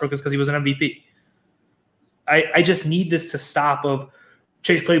Russell Westbrook is because he was an MVP. I just need this to stop of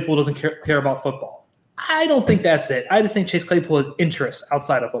Chase Claypool doesn't care about football. I don't think that's it. I just think Chase Claypool has interests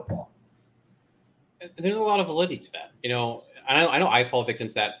outside of football. There's a lot of validity to that. I know I fall victim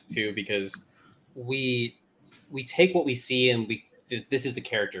to that too because we take what we see and this is the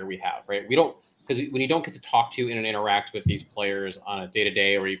character we have, right? We don't, because when you don't get to talk to and interact with these players on a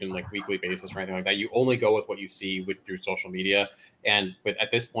day-to-day or even like weekly basis or anything like that, you only go with what you see through social media. And at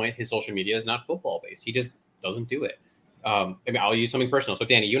this point, his social media is not football-based. He just doesn't do it. I'll use something personal. So,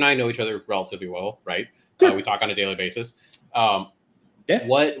 Danny, you and I know each other relatively well, right? We talk on a daily basis. Yeah.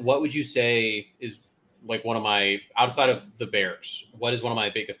 What would you say is like one of my, outside of the Bears, what is one of my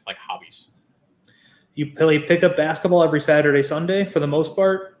biggest like hobbies? You pick up basketball every Saturday, Sunday for the most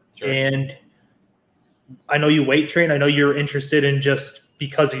part. Sure. And I know you weight train. I know you're interested in just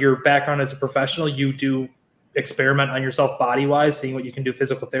because of your background as a professional, you do experiment on yourself body-wise, seeing what you can do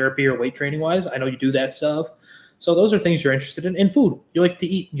physical therapy or weight training-wise. I know you do that stuff. So those are things you're interested in. And food. You like to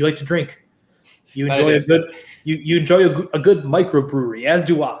eat. You like to drink. You enjoy you enjoy a good microbrewery, as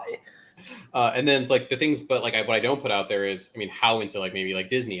do I. And then like the things, but like what I don't put out there is, how into like maybe like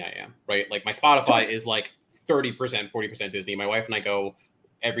Disney I am, right? Like my Spotify is like 30%, 40% Disney. My wife and I go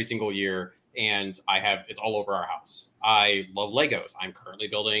every single year and it's all over our house. I love Legos. I'm currently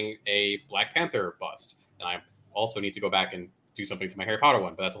building a Black Panther bust. And I also need to go back and do something to my Harry Potter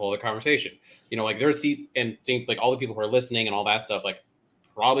one, but that's a whole other conversation. Like there's like all the people who are listening and all that stuff, like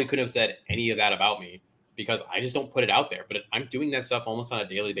probably couldn't have said any of that about me because I just don't put it out there, but I'm doing that stuff almost on a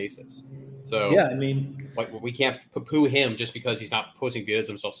daily basis. So yeah, like we can't poo-poo him just because he's not posting videos of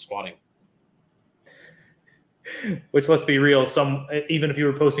himself squatting. Which, let's be real, even if you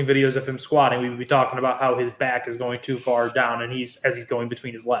were posting videos of him squatting, we would be talking about how his back is going too far down and he's going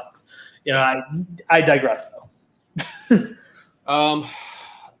between his legs. I digress though.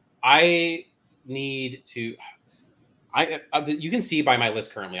 I need to. You can see by my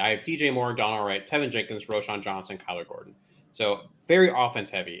list currently. I have DJ Moore, Donald Wright, Tevin Jenkins, Roschon Johnson, Kyler Gordon. So very offense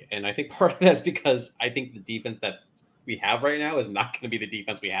heavy, and I think part of that's because I think the defense that we have right now is not going to be the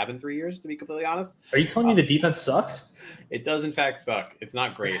defense we have in 3 years. To be completely honest, are you telling me the defense sucks? It does in fact suck. It's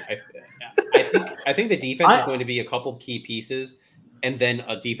not great. I think the defense is going to be a couple key pieces. And then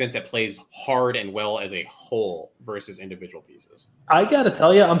a defense that plays hard and well as a whole versus individual pieces. I got to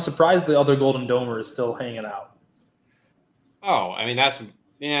tell you, I'm surprised the other Golden Domer is still hanging out. Oh, I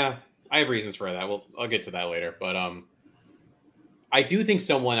have reasons for that. I'll get to that later. But I do think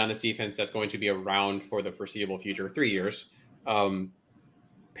someone on this defense that's going to be around for the foreseeable future, 3 years,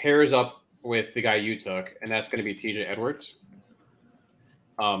 pairs up with the guy you took, and that's going to be TJ Edwards.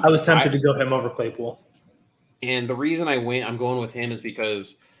 I was tempted to go him over Claypool. And the reason I'm going with him is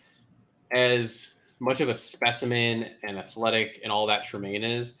because as much of a specimen and athletic and all that Tremaine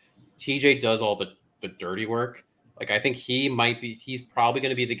is, TJ does all the dirty work. Like I think he's probably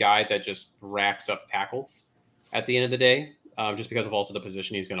going to be the guy that just racks up tackles at the end of the day, just because of also the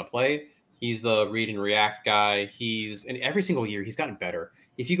position he's going to play. He's the read and react guy. And every single year he's gotten better.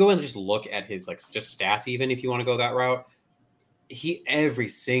 If you go and just look at his like just stats, even if you want to go that route, he every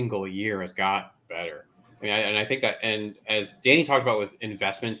single year has got better. I mean, I think that, and as Danny talked about with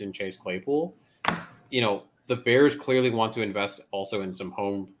investments in Chase Claypool, the Bears clearly want to invest also in some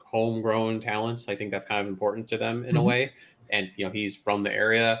homegrown talents. I think that's kind of important to them in a way. And he's from the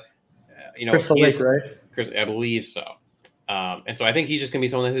area. Crystal Lake, right? I believe so. And so I think he's just going to be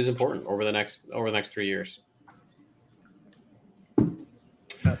someone who's important over the next 3 years.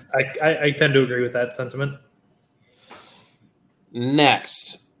 I tend to agree with that sentiment.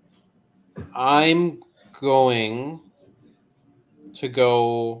 Next, I'm going to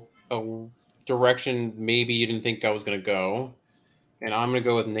go a direction maybe you didn't think I was going to go, and I'm going to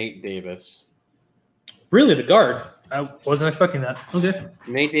go with Nate Davis. Really, the guard? I wasn't expecting that. Okay.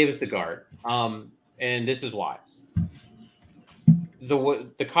 Nate Davis, the guard. And this is why.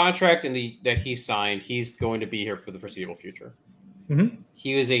 The contract that he signed, he's going to be here for the foreseeable future. Mm-hmm.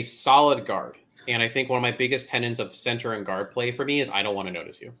 He was a solid guard. And I think one of my biggest tenets of center and guard play for me is I don't want to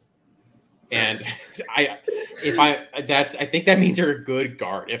notice you. And I think that means you're a good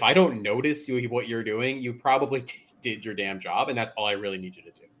guard. If I don't notice what you're doing, you probably did your damn job. And that's all I really need you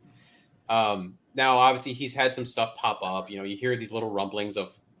to do. Now, obviously, he's had some stuff pop up. You hear these little rumblings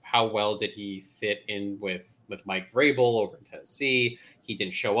of how well did he fit in with Mike Vrabel over in Tennessee. He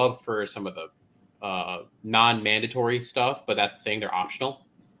didn't show up for some of the non-mandatory stuff, but that's the thing. They're optional.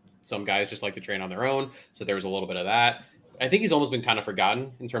 Some guys just like to train on their own. So there was a little bit of that. I think he's almost been kind of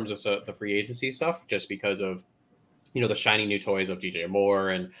forgotten in terms of the free agency stuff, just because of, the shiny new toys of DJ Moore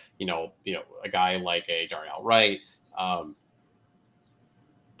and, a guy like a Darnell Wright.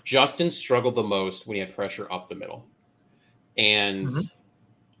 Justin struggled the most when he had pressure up the middle. And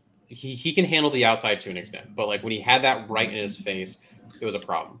he can handle the outside to an extent. But like when he had that right in his face, it was a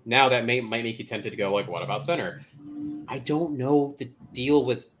problem. Now that might make you tempted to go like, what about center? I don't know the deal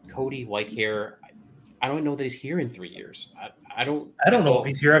with Cody Whitehair. I don't know that he's here in 3 years. I don't know if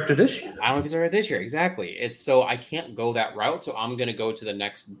he's here after this year. I don't know if he's here this year. Exactly. So I can't go that route. So I'm going to go to the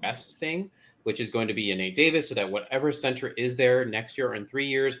next best thing, which is going to be a Nate Davis, so that whatever center is there next year or in 3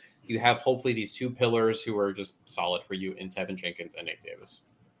 years, you have hopefully these two pillars who are just solid for you in Tevin Jenkins and Nate Davis.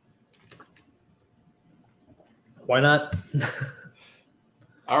 Why not?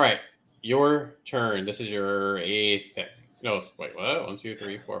 All right. Your turn. This is your 8th pick. No, wait, what? 1, 2,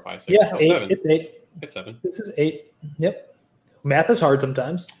 3, 4, 5, 6. Yeah, 8. 7. It's 8. It's 7. This is 8. Yep. Math is hard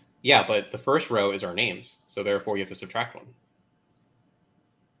sometimes. Yeah, but the first row is our names, so therefore you have to subtract one.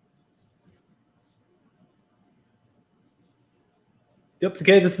 Yep.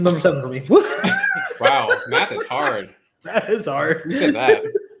 Okay, this is number 7 for me. Wow, math is hard. That is hard. Who said that?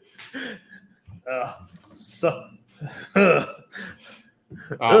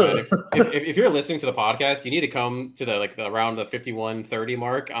 Man, if you're listening to the podcast, you need to come to around the 51:30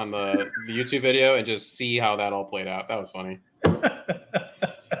 mark on the YouTube video and just see how that all played out. That was funny.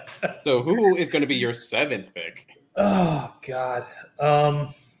 So who is going to be your 7th pick? Oh God.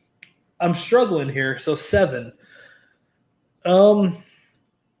 I'm struggling here. So 7.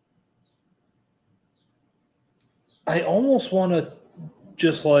 I almost want to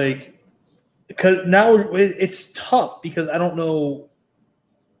just because now it's tough because I don't know.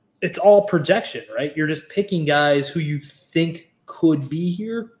 It's all projection, right? You're just picking guys who you think could be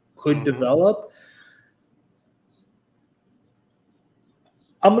here, could develop.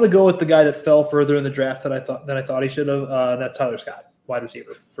 I'm going to go with the guy that fell further in the draft than I thought he should have. That's Tyler Scott, wide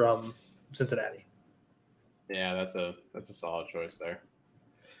receiver from Cincinnati. Yeah, that's a solid choice there.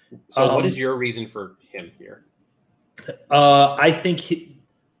 So, what is your reason for him here? I think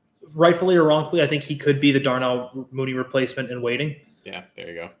rightfully or wrongfully, I think he could be the Darnell Mooney replacement in waiting. Yeah, there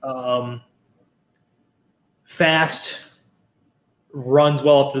you go. Fast, runs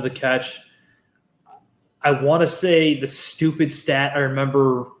well after the catch. I want to say the stupid stat I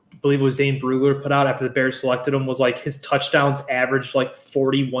believe it was Dane Brugler put out after the Bears selected him was his touchdowns averaged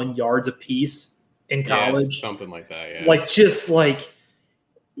 41 yards a piece in college. Yeah, something like that, yeah.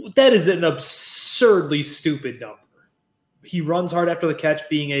 That is an absurdly stupid number. He runs hard after the catch,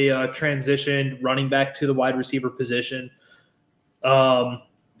 being a transition running back to the wide receiver position. Thank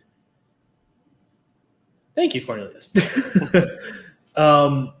you, Cornelius.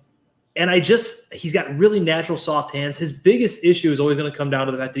 And he's got really natural soft hands. His biggest issue is always going to come down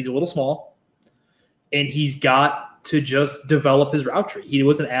to the fact that he's a little small and he's got to just develop his route tree. He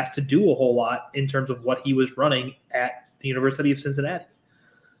wasn't asked to do a whole lot in terms of what he was running at the University of Cincinnati.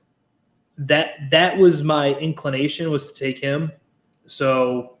 That was my inclination, was to take him.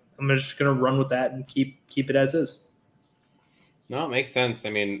 So I'm just going to run with that and keep it as is. No, it makes sense. I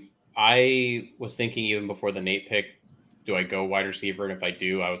mean, I was thinking even before the Nate pick, do I go wide receiver? And if I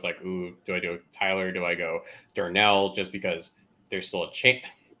do, I was like, ooh, do I do Tyler? Do I go Darnell? Just because there's still a chance.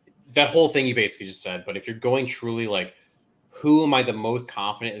 That whole thing you basically just said. But if you're going truly like, who am I the most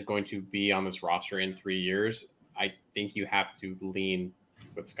confident is going to be on this roster in 3 years? I think you have to lean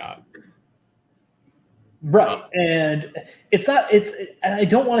with Scott. Right. And and I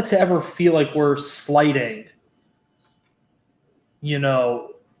don't want it to ever feel like we're slighting,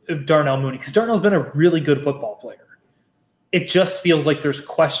 Darnell Mooney, because Darnell's been a really good football player. It just feels like there's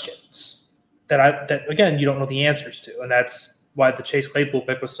questions that again, you don't know the answers to. And that's why the Chase Claypool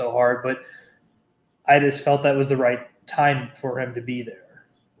pick was so hard. But I just felt that was the right time for him to be there,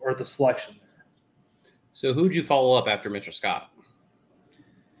 or the selection there. So who'd you follow up after Mitchell Scott?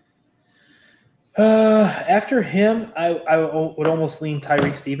 After him, I would almost lean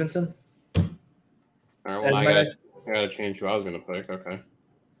Tyreek Stevenson. All right, well, I got to change who I was going to pick. Okay.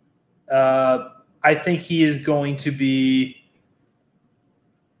 I think he is going to be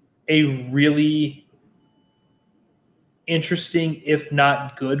a really interesting, if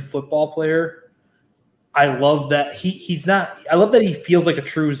not good, football player. I love that I love that he feels like a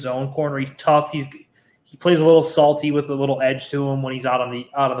true zone corner. He's tough. He plays a little salty with a little edge to him when he's out on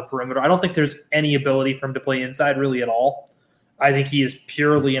the perimeter. I don't think there's any ability for him to play inside really at all. I think he is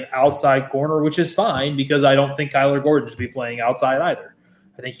purely an outside corner, which is fine because I don't think Kyler Gordon should be playing outside either.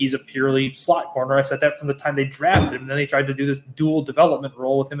 I think he's a purely slot corner. I said that from the time they drafted him, and then they tried to do this dual development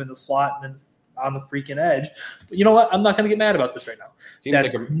role with him in the slot and then on the freaking edge. But you know what? I'm not going to get mad about this right now.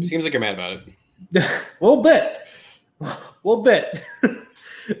 Seems like you're mad about it. A little bit.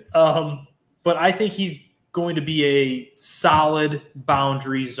 But I think he's going to be a solid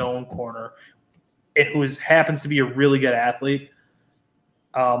boundary zone corner who happens to be a really good athlete.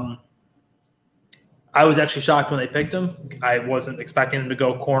 I was actually shocked when they picked him. I wasn't expecting him to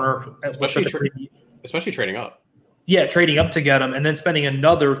go corner. Especially trading up. Yeah, trading up to get him and then spending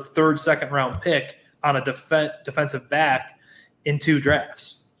another third, second round pick on a defensive back in 2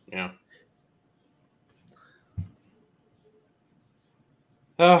 drafts. Yeah.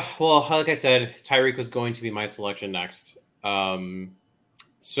 Well, like I said, Tyreek was going to be my selection next.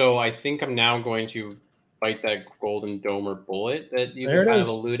 So I think I'm now going to bite that golden domer bullet that you were kind of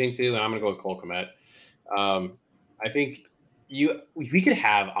alluding to, and I'm going to go with Cole Kmet. I think we could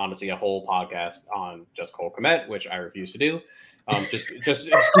have, honestly, a whole podcast on just Cole Kmet, which I refuse to do.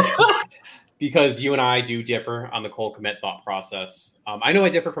 Just because you and I do differ on the Cole Kmet thought process. I know I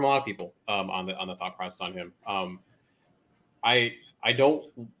differ from a lot of people on the thought process on him. I don't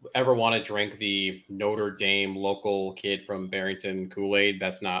ever want to drink the Notre Dame local kid from Barrington Kool-Aid.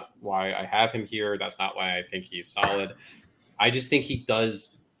 That's not why I have him here. That's not why I think he's solid. I just think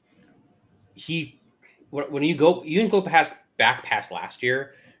when you didn't go back past last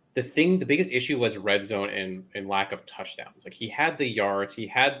year, the biggest issue was red zone and lack of touchdowns. Like, he had the yards, he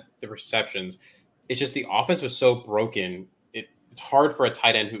had the receptions. It's just the offense was so broken. It's hard for a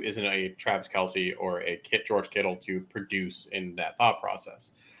tight end who isn't a Travis Kelce or a George Kittle to produce in that thought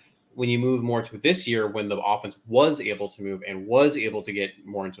process. When you move more to this year, when the offense was able to move and was able to get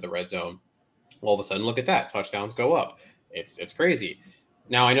more into the red zone, all of a sudden, look at that. Touchdowns go up. It's crazy.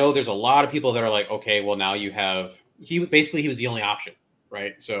 Now, I know there's a lot of people that are like, okay, well, now you have – he was the only option,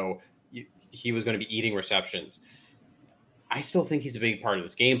 right? So he was going to be eating receptions. I still think he's a big part of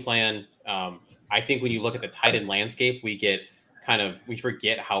this game plan. I think when you look at the tight end landscape, we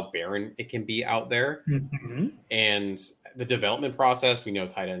forget how barren it can be out there. Mm-hmm. And the development process, we know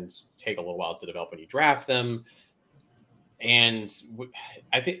tight ends take a little while to develop when you draft them. And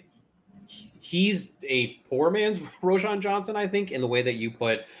I think he's a poor man's Roschon Johnson, I think, in the way that you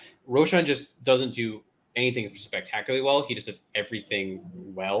put. Roschon just doesn't do anything spectacularly well. He just does everything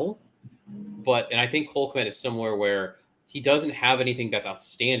well. And I think Cole Kmet is similar, where he doesn't have anything that's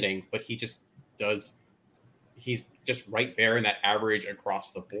outstanding, but he just does. He's just right there in that average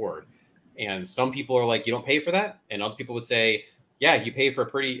across the board. And some people are like, you don't pay for that. And other people would say, yeah, you pay for a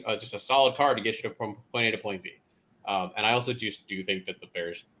pretty, just a solid car to get you from point A to point B. And I also just do think that the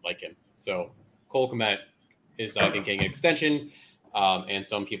Bears like him. So Cole Kmet is, I think, getting an extension. And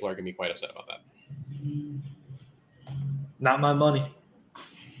some people are going to be quite upset about that. Not my money.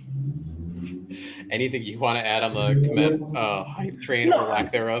 Anything you want to add on the Kmet hype train or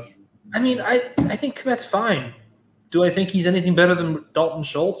lack thereof? I mean, I think Kmet's fine. Do I think he's anything better than Dalton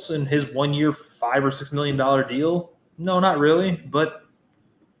Schultz in his 1 year, $5 or $6 million deal? No, not really. But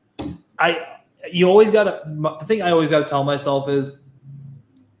the thing I always got to tell myself is,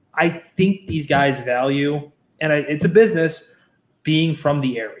 I think these guys value, and it's a business, being from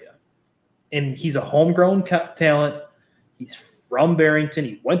the area. And he's a homegrown talent. He's from Barrington.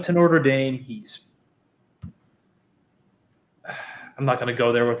 He went to Notre Dame. I'm not going to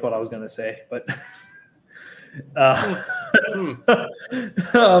go there with what I was going to say, but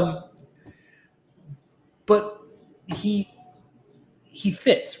but he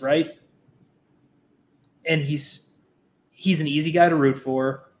fits, right? And he's an easy guy to root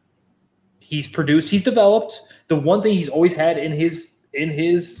for. He's produced. He's developed. The one thing he's always had in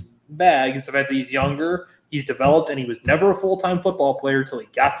his bag is the fact that he's younger. He's developed, and he was never a full-time football player until he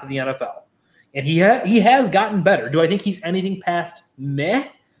got to the NFL. And he has gotten better. Do I think he's anything past meh?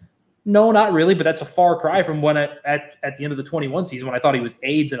 No, not really. But that's a far cry from when at the end of the 21 season when I thought he was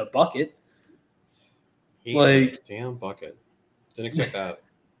AIDS in a bucket. Damn bucket. Didn't expect that.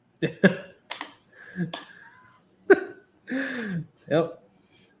 Yep.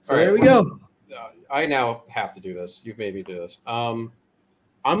 So All right, there we go. I now have to do this. You've made me do this. I'm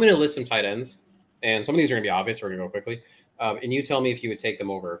going to list some tight ends, and some of these are going to be obvious. We're going to go quickly. And you tell me if you would take them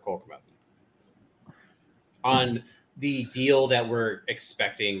over Cole Kmet on the deal that we're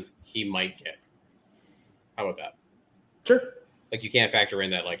expecting he might get. How about that? Sure. Like, you can't factor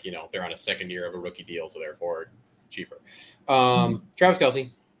in that, like, you know, they're on a second year of a rookie deal, so therefore cheaper. Travis Kelce.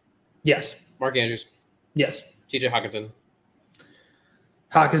 Yes. Mark Andrews. Yes. TJ Hawkinson.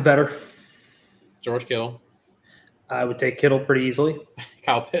 Hawk is better. George Kittle. I would take Kittle pretty easily.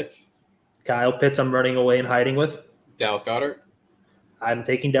 Kyle Pitts. Kyle Pitts, I'm running away and hiding with. Dallas Goedert. I'm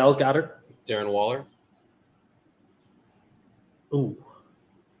taking Dallas Goedert. Darren Waller. Ooh.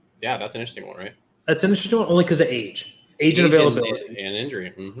 Yeah, that's an interesting one, right? That's an interesting one only because of age. Age and availability. And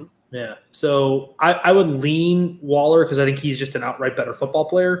injury. Mm-hmm. Yeah. So I would lean Waller because I think he's just an outright better football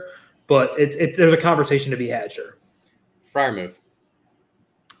player. But there's a conversation to be had, sure. Freiermuth.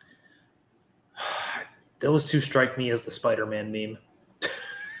 Those two strike me as the Spider-Man meme.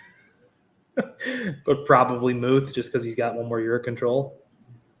 But probably Muth just because he's got one more year of control.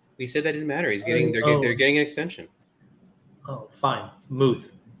 We said that didn't matter. They're getting an extension. Oh, fine.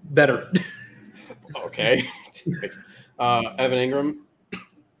 Muth. Better. Okay. Evan Ingram.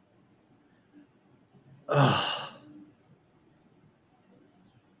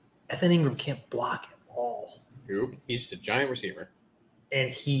 Evan Ingram can't block at all. Nope. He's just a giant receiver.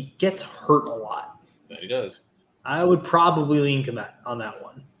 And he gets hurt a lot. That he does. I would probably lean Kmet on that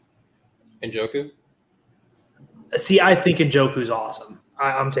one. Njoku? See, I think Njoku's awesome.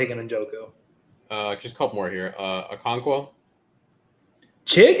 I'm taking Njoku. Just a couple more here. Okonkwo?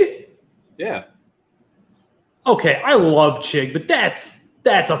 Chig? Yeah. Okay, I love Chig, but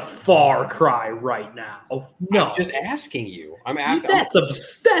that's a far cry right now. No. I'm just asking you. I'm asking. That's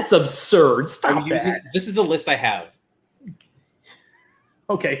absurd. Stop that. This is the list I have.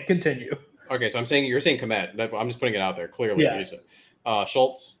 Okay, continue. Okay, so you're saying Kmet. I'm just putting it out there clearly. Yeah.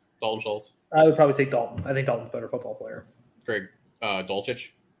 Schultz, Dalton Schultz. I would probably take Dalton. I think Dalton's a better football player. Greg Dulcich.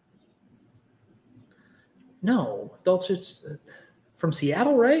 No, Dulcich from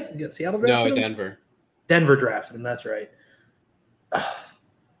Seattle, right? You got Seattle drafted? No, Denver. Denver drafted him. That's right.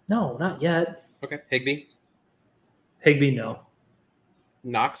 No, not yet. Okay, Higbee, no.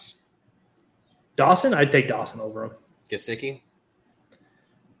 Knox. Dawson, I'd take Dawson over him. Gesicki.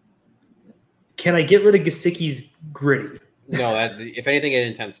 Can I get rid of Gesicki's gritty? No, if anything, it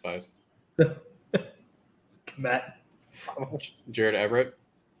intensifies. Matt. Gerald Everett.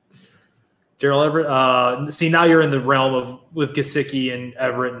 See, now you're in the realm with Gesicki and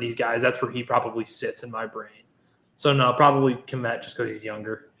Everett and these guys. That's where he probably sits in my brain. So, no, probably Kmet just because he's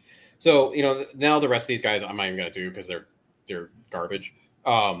younger. So, now the rest of these guys I'm not even going to do because they're garbage.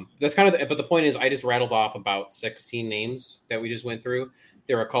 That's kind of but the point is I just rattled off about 16 names that we just went through.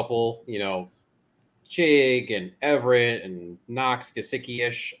 There are a couple, Chig and Everett and Knox,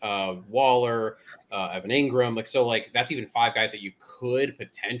 Gesicki-ish, Waller, Evan Ingram. That's even 5 guys that you could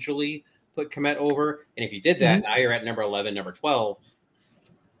potentially put Kmet over. And if you did that, now you're at number 11, number 12.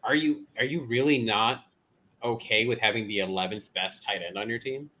 Are you really not okay with having the 11th best tight end on your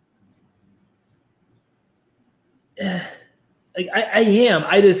team? I am.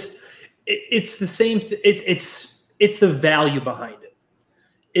 It's the same. It's the value behind it.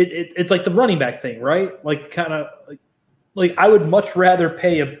 It's like the running back thing, right? Like I would much rather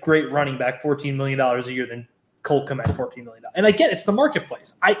pay a great running back $14 million a year than Cole Kmet $14 million. And I get it's the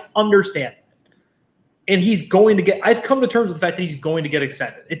marketplace. I understand that. And he's going to get. I've come to terms with the fact that he's going to get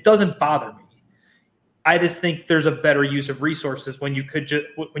extended. It doesn't bother me. I just think there's a better use of resources when you could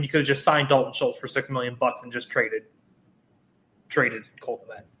have just signed Dalton Schultz for $6 million and just traded Cole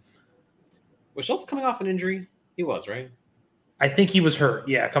Kmet. Was Schultz coming off an injury? He was, right? I think he was hurt.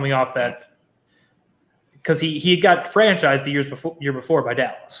 Yeah, coming off that because he got franchised the year before by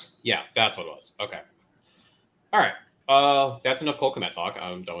Dallas. Yeah, that's what it was. Okay. All right. That's enough Cole Kmet talk.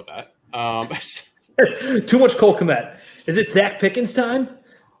 I'm done with that. Too much Cole Kmet. Is it Zach Pickens time?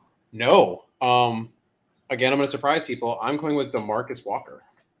 No. Again, I'm going to surprise people. I'm going with DeMarcus Walker.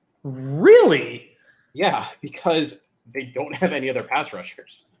 Really? Yeah, because they don't have any other pass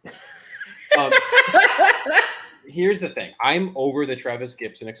rushers. Here's the thing. I'm over the Travis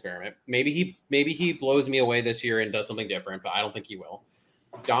Gibson experiment. Maybe he blows me away this year and does something different, but I don't think he will.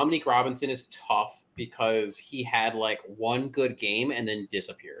 Dominique Robinson is tough because he had like one good game and then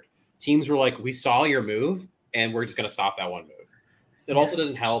disappeared. Teams were like, we saw your move and we're just going to stop that one move. It also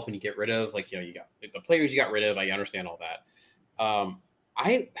doesn't help when you get rid of you got the players you got rid of. I understand all that. I'm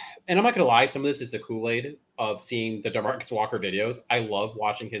not going to lie. Some of this is the Kool-Aid of seeing the DeMarcus Walker videos. I love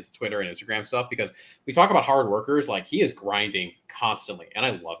watching his Twitter and Instagram stuff because we talk about hard workers. Like he is grinding constantly and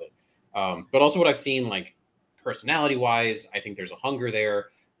I love it. But also what I've seen, like personality wise, I think there's a hunger there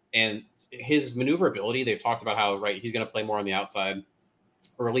and his maneuverability. They've talked about how, he's going to play more on the outside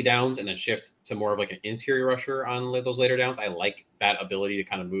early downs and then shift to more of like an interior rusher on those later downs. I like that ability to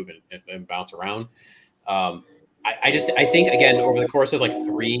kind of move and bounce around. I think again, over the course of like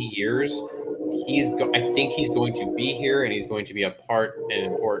 3 years, I think he's going to be here and he's going to be an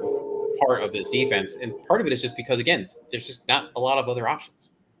important part of this defense. And part of it is just because, again, there's just not a lot of other options.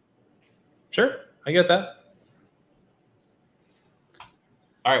 Sure. I get that.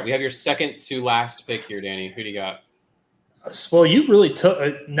 All right. We have your second to last pick here, Danny. Who do you got? Well, you really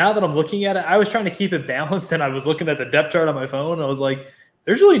took. Now that I'm looking at it, I was trying to keep it balanced, and I was looking at the depth chart on my phone. And I was like,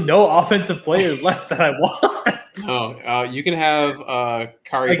 "There's really no offensive players left that I want." Oh, you can have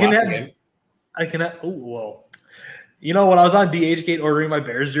Kari Blasingame. I can. Oh well, when I was on DHgate ordering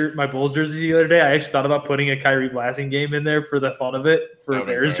my Bulls jersey the other day, I actually thought about putting a Kyrie Blasingame in there for the fun of it for a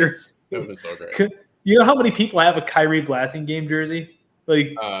Bears jersey. That would have been so great. You know how many people have a Kyrie Blasingame jersey?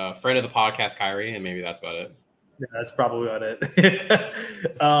 Like friend of the podcast, Kyrie, and maybe that's about it. Yeah, that's probably about it.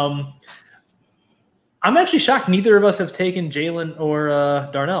 I'm actually shocked neither of us have taken Jalen or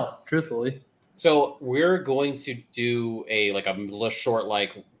Darnell, truthfully. So we're going to do a short,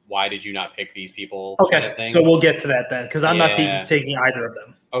 why did you not pick these people? Okay, kind of thing. So we'll get to that then, because I'm not taking either of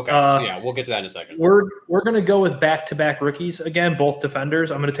them. Okay, yeah, we'll get to that in a second. We're going to go with back-to-back rookies again, both defenders.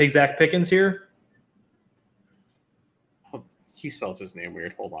 I'm going to take Zach Pickens here. He spells his name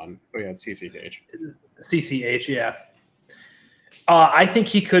weird. Hold on. Oh, yeah, it's CCH. CCH, yeah. I think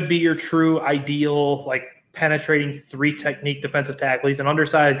he could be your true ideal, penetrating 3 technique defensive tackle. He's an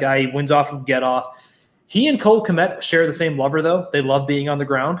undersized guy. He wins off of get off. He and Cole Kmet share the same lover, though. They love being on the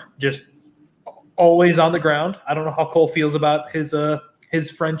ground, just always on the ground. I don't know how Cole feels about his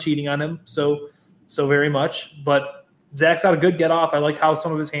friend cheating on him so very much. But Zach's got a good get off. I like how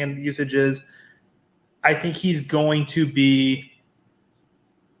some of his hand usage is. I think he's going to be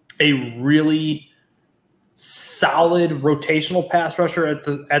a really solid rotational pass rusher at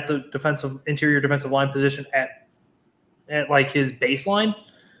the interior defensive line position at his baseline.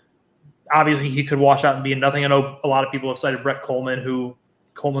 Obviously, he could wash out and be a nothing. I know a lot of people have cited Brett Coleman,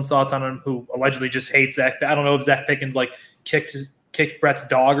 Coleman's thoughts on him, who allegedly just hates Zach. I don't know if Zach Pickens kicked Brett's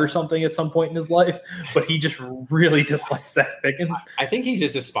dog or something at some point in his life, but he just really dislikes Zach Pickens. I think he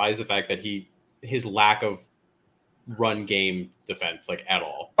just despised the fact that his lack of run game defense at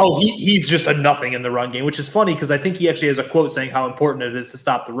all. Oh, he's just a nothing in the run game, which is funny because I think he actually has a quote saying how important it is to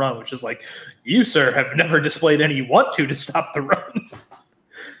stop the run, which is you, sir, have never displayed any want to stop the run.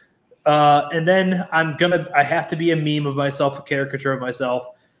 And then I have to be a meme of myself, a caricature of myself.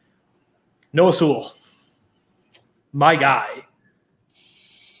 Noah Sewell, my guy.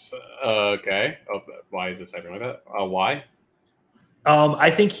 Okay. Oh, why is this happening like that? Why? I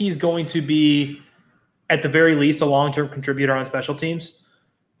think he's going to be, at the very least, a long-term contributor on special teams.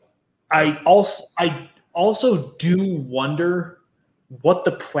 I also do wonder what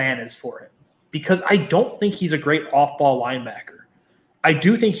the plan is for him, because I don't think he's a great off-ball linebacker. I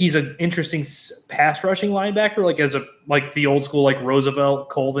do think he's an interesting pass rushing linebacker, like the old school Roosevelt,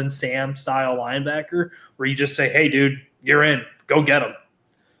 Colvin, Sam style linebacker, where you just say, "Hey, dude, you're in. Go get him."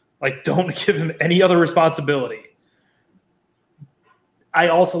 Don't give him any other responsibility. I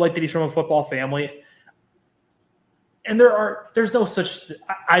also like that he's from a football family. And there's no such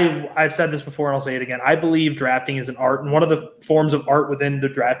 – I've said this before and I'll say it again. I believe drafting is an art. And one of the forms of art within the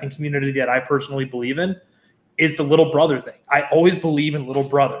drafting community that I personally believe in is the little brother thing. I always believe in little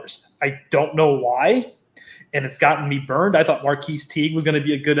brothers. I don't know why, and it's gotten me burned. I thought Marquise Teague was going to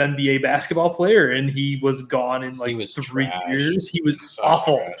be a good NBA basketball player, and he was gone in 3 years. He was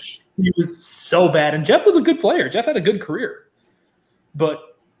awful. Trash. He was so bad. And Jeff was a good player. Jeff had a good career.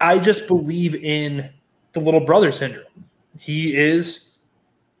 But I just believe in the little brother syndrome. He is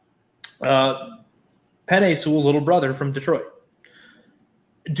pass Penei Sewell's little brother from Detroit.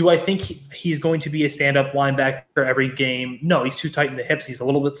 Do I think he's going to be a stand-up linebacker every game? No, he's too tight in the hips. He's a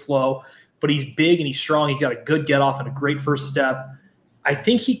little bit slow, but he's big and he's strong. He's got a good get-off and a great first step. I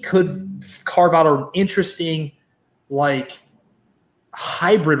think he could carve out an interesting,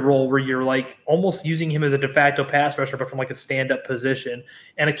 hybrid role where you're almost using him as a de facto pass rusher, but from a stand-up position,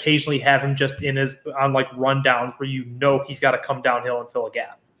 and occasionally have him just on rundowns where he's got to come downhill and fill a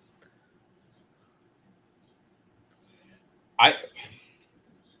gap.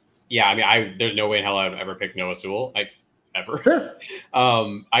 There's no way in hell I would ever pick Noah Sewell, ever. Sure.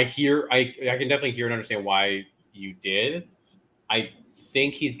 I can definitely hear and understand why you did. I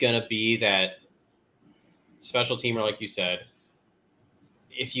think he's gonna be that special teamer, like you said.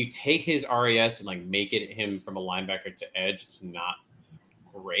 If you take his RAS and make it him from a linebacker to edge, it's not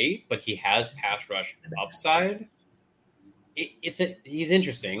great, but he has pass rush upside. He's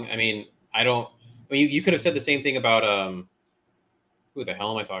interesting. You could have said the same thing about who the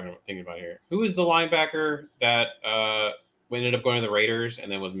hell am I thinking about here? Who was the linebacker that ended up going to the Raiders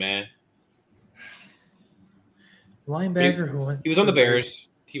and then was meh? Linebacker who he was on the Bears.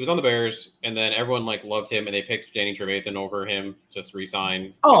 He was on the Bears, and then everyone loved him, and they picked Danny Trevathan over him, just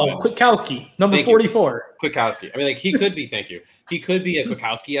re-sign. Oh, Kwiatkowski, number 44. Kwiatkowski. He could be. Thank you. He could be a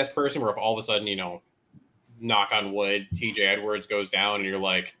Kwiatkowski-esque person, where if all of a sudden, knock on wood, T.J. Edwards goes down, and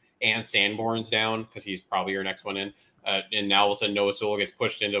you're and Sanborn's down because he's probably your next one in, and now all of a sudden Noah Sewell gets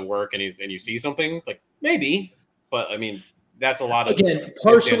pushed into work, and you see something maybe, but that's a lot of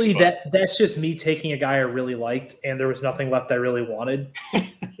partially that's just me taking a guy I really liked, and there was nothing left I really wanted.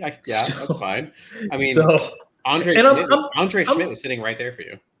 That's fine. Andre Schmidt was sitting right there for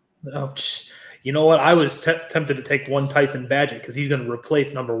you. Oh, you know what? I was tempted to take one Tyson Badgett because he's going to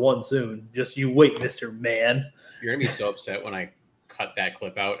replace number 1 soon. Just you wait, Mr. Man. You're going to be so upset when I cut that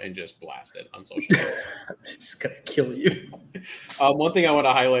clip out and just blast it on social media. I'm just going to kill you. One thing I want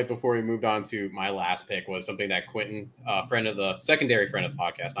to highlight before we moved on to my last pick was something that Quentin, secondary friend of the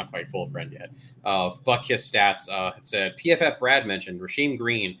podcast, not quite full friend yet, Buck Kiss Stats, said PFF Brad mentioned Rasheem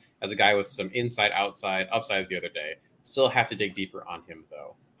Green as a guy with some upside the other day. Still have to dig deeper on him,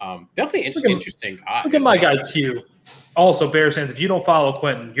 though. Definitely interesting guy. Look at my guy, Q. Also, Bears fans, if you don't follow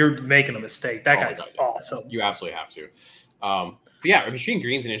Quentin, you're making a mistake. That guy's awesome. You absolutely have to. But yeah, Rasheem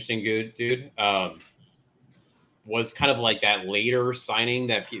Green's an interesting dude. Was kind of that later signing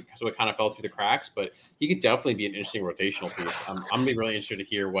that so it kind of fell through the cracks, but he could definitely be an interesting rotational piece. I'm going to be really interested to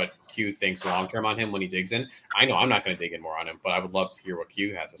hear what Q thinks long-term on him when he digs in. I know I'm not going to dig in more on him, but I would love to hear what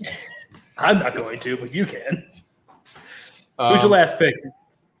Q has to say. I'm not going to, but you can. Who's your last pick?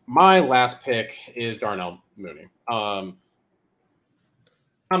 My last pick is Darnell Mooney.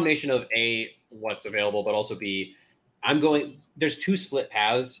 Combination of A, what's available, but also B, there's 2 split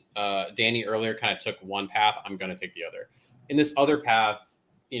paths. Danny earlier kind of took one path. I'm going to take the other. In this other path,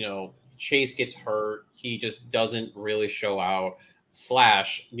 Chase gets hurt. He just doesn't really show out.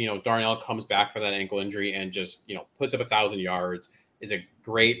 / Darnell comes back from that ankle injury and just, puts up 1,000 yards. Is a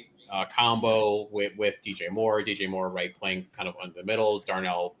great combo with DJ Moore. DJ Moore, right, playing kind of in the middle.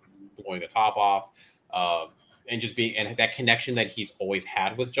 Darnell blowing the top off. And that connection that he's always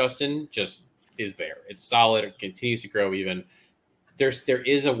had with Justin just is there. It's solid. It continues to grow even. There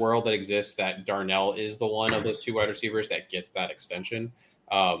is a world that exists that Darnell is the one of those 2 wide receivers that gets that extension.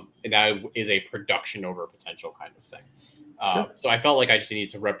 And that is a production over potential kind of thing. Sure. So I felt like I just needed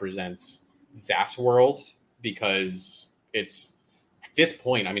to represent that world because it's at this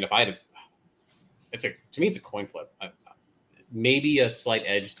point, if I had to me, it's a coin flip. Maybe a slight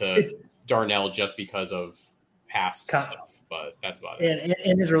edge to Darnell just because of past stuff, but that's about it.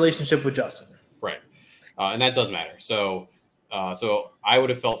 And his relationship with Justin. Right. And that does matter. So I would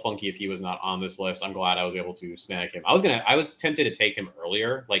have felt funky if he was not on this list. I'm glad I was able to snag him. I was tempted to take him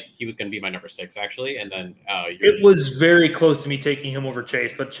earlier. He was going to be my number 6 actually. And then it was very close to me taking him over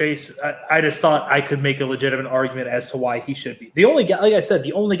Chase, but Chase, I just thought I could make a legitimate argument as to why he should be. The only guy, like I said,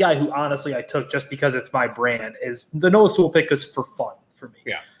 the only guy who honestly I took just because it's my brand is the Noah Sewell pick is for fun for me.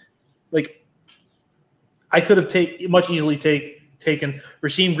 Yeah. I could have easily taken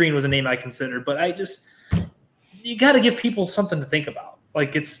Rasheem Green was a name I considered, but you got to give people something to think about.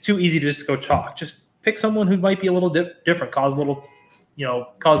 It's too easy to just go chalk. Just pick someone who might be a little different, cause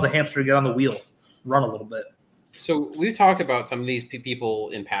the hamster to get on the wheel, run a little bit. So we've talked about some of these people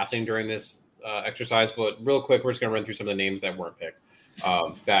in passing during this exercise, but real quick, we're just going to run through some of the names that weren't picked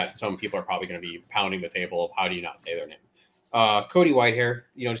that some people are probably going to be pounding the table of how do you not say their name. Cody Whitehair,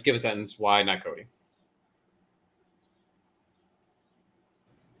 just give a sentence. Why not Cody?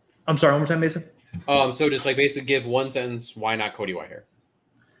 I'm sorry, one more time, Mason. So just basically give one sentence. Why not Cody Whitehair?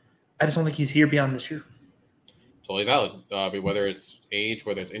 I just don't think he's here beyond this year. Totally valid. Whether it's age,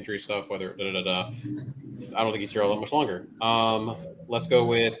 whether it's injury stuff, whether I don't think he's here a lot much longer. Let's go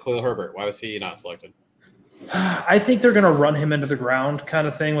with Khalil Herbert. Why was he not selected? I think they're going to run him into the ground kind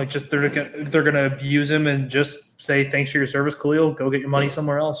of thing. Like just they're going to abuse him and just say, thanks for your service, Khalil. Go get your money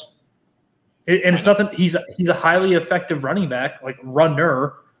somewhere else. And it's nothing. He's a highly effective running back, like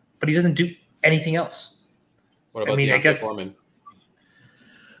runner, but he doesn't do anything else. What about Deontay Foreman?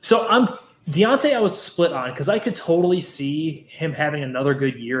 So Deontay, I was split on because I could totally see him having another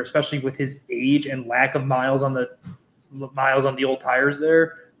good year, especially with his age and lack of miles on the old tires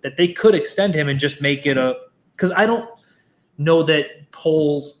there, that they could extend him and just make it because I don't know that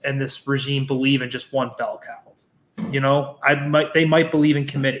Poles and this regime believe in just one bell cow. They might believe in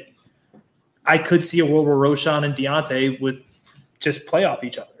committee. I could see a world where Roschon and Deontay would just play off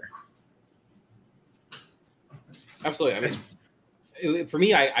each other. Absolutely. I mean, for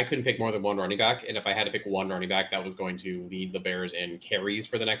me, I couldn't pick more than one running back. And if I had to pick one running back that was going to lead the Bears in carries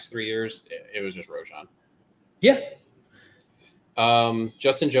for the next 3 years, it was just Roschon. Yeah.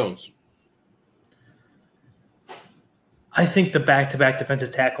 Justin Jones. I think the back-to-back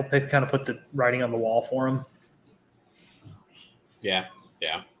defensive tackle pick kind of put the writing on the wall for him. Yeah.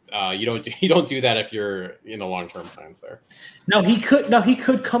 You don't do that if you're in the long-term plans there. Now he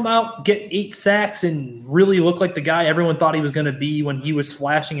could come out, get 8 sacks, and really look like the guy everyone thought he was going to be when he was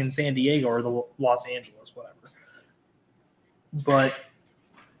flashing in San Diego or the Los Angeles, whatever. But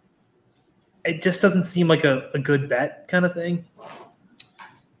it just doesn't seem like a good bet kind of thing.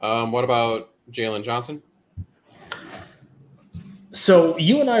 What about Jalen Johnson? So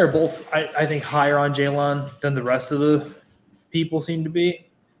you and I are both, I think, higher on Jalen than the rest of the people seem to be.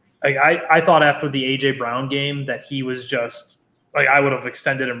 Like I thought after the A.J. Brown game that he was just like I would have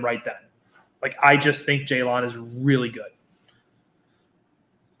extended him right then. Like I just think Jalen is really good,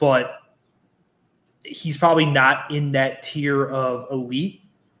 but he's probably not in that tier of elite.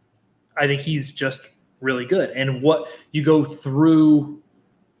 I think he's just really good. And what you go through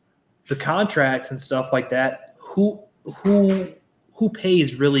the contracts and stuff like that, who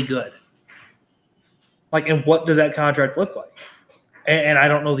pays really good? Like, and what does that contract look like? And I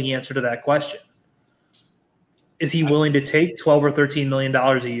don't know the answer to that question. Is he willing to take $12 or $13 million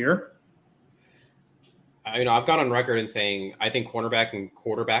a year? I've gone on record in saying I think cornerback and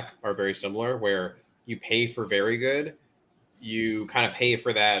quarterback are very similar, where you pay for very good, you kind of pay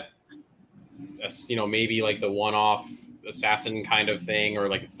for that, maybe like the one-off assassin kind of thing or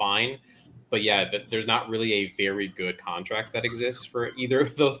like fine. But yeah, there's not really a very good contract that exists for either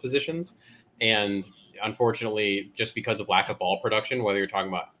of those positions. And unfortunately, just because of lack of ball production, whether you're talking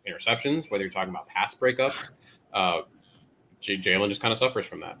about interceptions, whether you're talking about pass breakups, Jalen just kind of suffers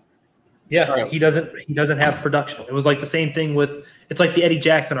from that. Yeah, right. He doesn't have production. It was like the same thing it's like the Eddie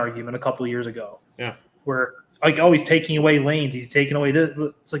Jackson argument a couple of years ago. Yeah. Where like, oh, he's taking away lanes, he's taking away this.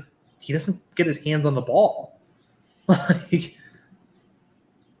 It's like he doesn't get his hands on the ball.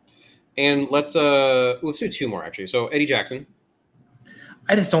 And let's do 2 more actually. So Eddie Jackson.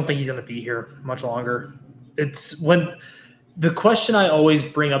 I just don't think he's going to be here much longer. It's when the question I always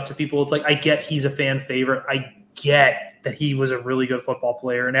bring up to people, it's like, I get he's a fan favorite. I get that he was a really good football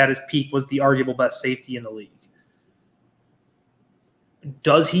player and at his peak was the arguable best safety in the league.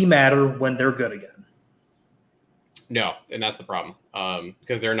 Does he matter when they're good again? No, and that's the problem.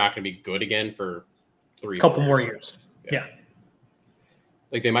 Because they're not going to be good again for 3 couple more years. Yeah.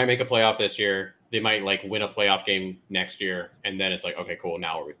 Like they might make a playoff this year. They might like win a playoff game next year. And then it's like, okay, cool.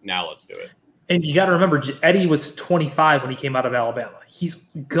 Now let's do it. And you got to remember, Eddie was 25 when he came out of Alabama. He's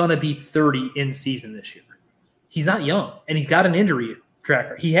going to be 30 in season this year. He's not young, and he's got an injury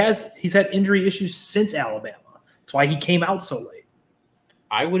tracker. He's had injury issues since Alabama. That's why he came out so late.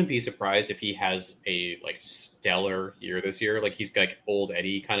 I wouldn't be surprised if he has a like stellar year this year. Like he's like old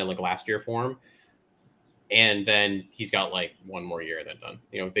Eddie kind of like last year form. And then he's got like 1 more year and then done.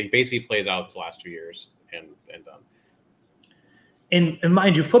 They basically plays out his last 2 years and done. And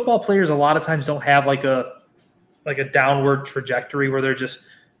mind you, football players a lot of times don't have like a downward trajectory where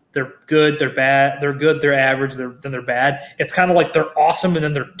they're good, they're bad, they're good, they're average, then they're bad. It's kind of like they're awesome and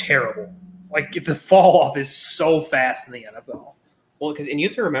then they're terrible. Like the fall off is so fast in the NFL. Well, and you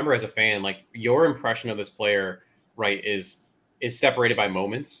have to remember as a fan, like your impression of this player, right, is separated by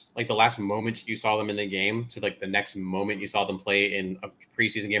moments. Like the last moments you saw them in the game to like the next moment you saw them play in a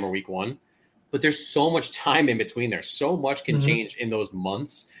preseason game or week 1. But there's so much time in between there. So much can change in those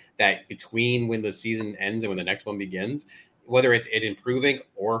months that between when the season ends and when the next one begins, whether it's it improving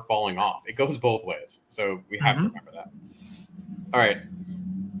or falling off. It goes both ways. So we have to remember that. All right.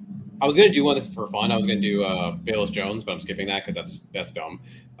 I was going to do one for fun. I was going to do Velus Jones, but I'm skipping that because that's dumb.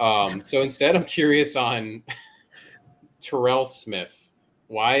 So instead, I'm curious on Terrell Smith.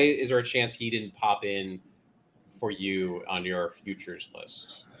 Why is there a chance he didn't pop in for you on your futures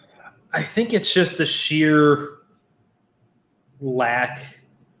list? I think it's just the sheer lack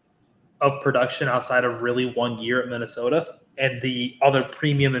of production outside of really 1 year at Minnesota and the other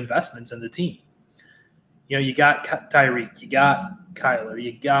premium investments in the team. You know, you got Tyreek, you got Kyler,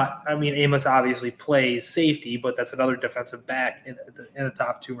 Amos obviously plays safety, but that's another defensive back in the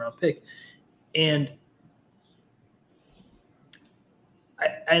top 2-round pick. And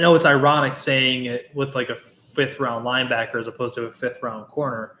I know it's ironic saying it with like a 5th-round linebacker as opposed to a 5th-round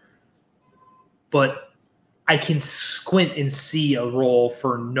corner, but I can squint and see a role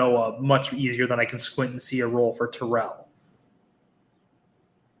for Noah much easier than I can squint and see a role for Terrell.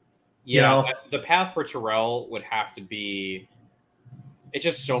 Yeah, the path for Terrell would have to be – it's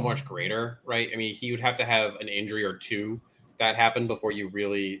just so much greater, right? I mean, he would have to have an injury or two that happen before you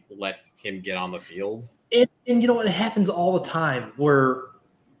really let him get on the field. And you know what? It happens all the time where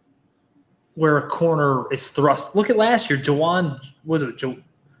a corner is thrust. Look at last year, Jawan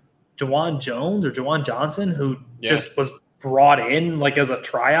Jones or Jawan Johnson, who just was brought in like as a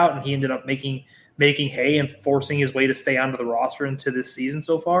tryout, and he ended up making hay and forcing his way to stay onto the roster into this season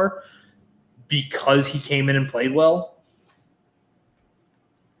so far because he came in and played well.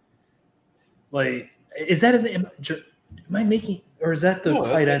 Like, is that am I making, or is that the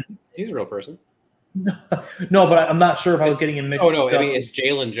tight end? He's a real person. No, but I'm not sure if I was getting him mixed up. Oh, no, I mean, it's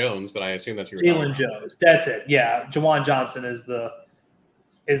Jalen Jones, but I assume that's your Jalen Jones. That's it. Yeah, Jawan Johnson is the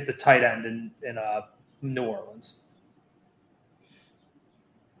tight end in New Orleans.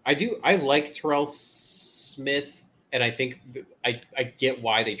 I like Terrell Smith, and I think I get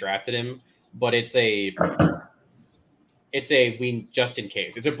why they drafted him, but it's a just in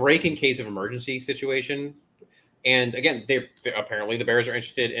case. It's a break in case of emergency situation. And again, they apparently the Bears are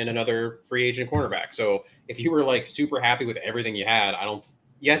interested in another free agent cornerback. So if you were like super happy with everything you had,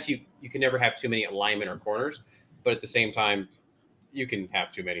 you can never have too many alignment or corners, but at the same time, you can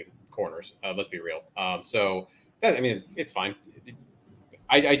have too many corners. Let's be real. So I mean, it's fine.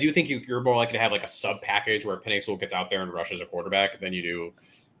 I do think you're more likely to have like a sub package where Penei Sewell gets out there and rushes a quarterback than you do,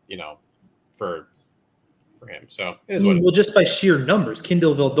 for him. So it is what just by sheer numbers,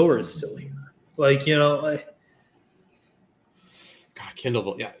 Kindle Vildor is still here. God,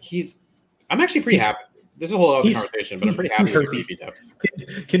 Kindle, yeah, I'm actually pretty happy. This is a whole other conversation, but I'm pretty happy with herpes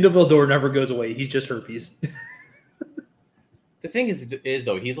depth. Kindle Vildor never goes away. He's just herpes. The thing is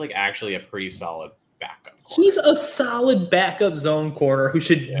though, he's like actually a pretty solid backup corner. He's a solid backup zone corner who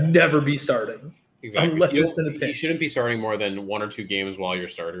should never be starting. Exactly. Unless it's in a pinch. He shouldn't be starting more than 1 or 2 games while your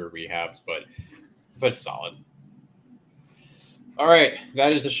starter rehabs, but solid. All right,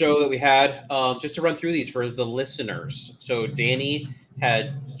 that is the show that we had. Just to run through these for the listeners. So Danny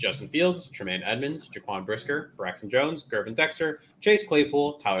had Justin Fields, Tremaine Edmonds, Jaquan Brisker, Braxton Jones, Gervin Dexter, Chase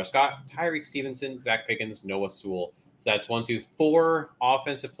Claypool, Tyler Scott, Tyreek Stevenson, Zach Pickens, Noah Sewell. So that's 4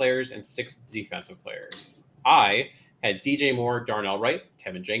 offensive players and 6 defensive players. I had DJ Moore, Darnell Wright,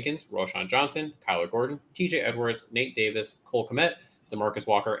 Tevin Jenkins, Roshan Johnson, Kyler Gordon, TJ Edwards, Nate Davis, Cole Kmet, DeMarcus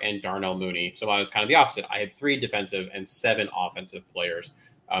Walker, and Darnell Mooney. So I was kind of the opposite. I had 3 defensive and 7 offensive players.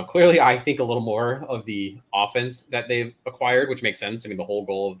 Clearly, I think a little more of the offense that they've acquired, which makes sense. I mean, the whole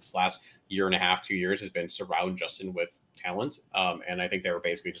goal of this last year and a half, 2 years has been surround Justin with talent. And I think they were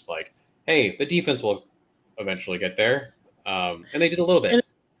basically just like, hey, the defense will eventually get there. And they did a little bit.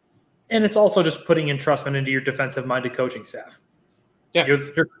 And it's also just putting entrustment into your defensive-minded coaching staff. Yeah.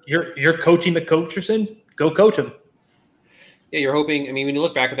 You're coaching McCocherson, go coach him. Yeah, you're hoping. I mean, when you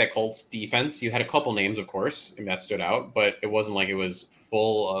look back at that Colts defense, you had a couple names, of course, and that stood out, but it wasn't like it was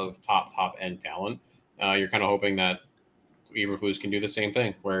full of top end talent. You're kind of hoping that Eberflus can do the same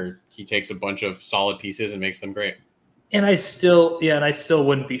thing, where he takes a bunch of solid pieces and makes them great. And I still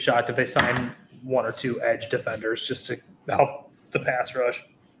wouldn't be shocked if they signed 1 or 2 edge defenders just to help the pass rush.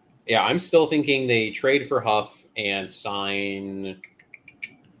 Yeah, I'm still thinking they trade for Huff and sign.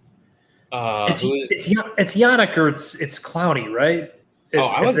 It's Yannick or it's Clowney, right?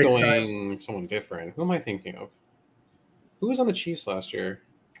 I was going someone different. Who am I thinking of? Who was on the Chiefs last year?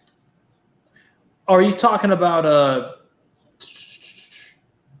 Are you talking about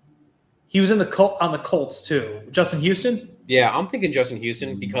he was on the Colts too. Justin Houston? Yeah, I'm thinking Justin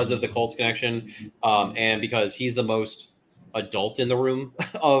Houston because of the Colts connection, and because he's the most adult in the room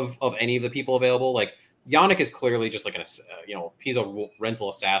of any of the people available. Like Yannick is clearly just like he's a rental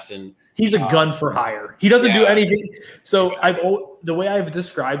assassin. He's a gun for hire. He doesn't do anything. So the way I've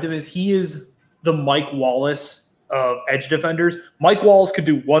described him is he is the Mike Wallace of edge defenders. Mike Wallace could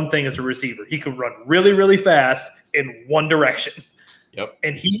do one thing as a receiver. He could run really, really fast in one direction. Yep.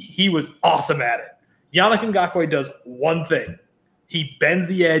 And he was awesome at it. Yannick Ngakoue does one thing. He bends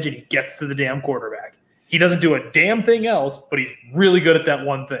the edge and he gets to the damn quarterback. He doesn't do a damn thing else, but he's really good at that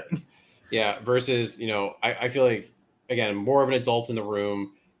one thing. Yeah, versus, I feel like, again, more of an adult in the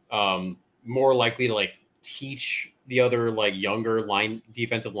room, more likely to, like, teach the other, like, younger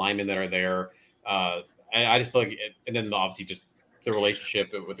defensive linemen that are there. I just feel like and then obviously just the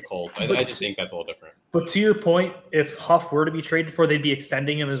relationship with the Colts. I just think that's a little different. But to your point, if Huff were to be traded for, they'd be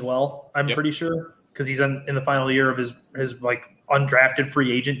extending him as well, I'm pretty sure, because he's in the final year of his like undrafted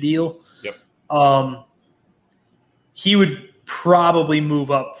free agent deal. Yep. He would probably move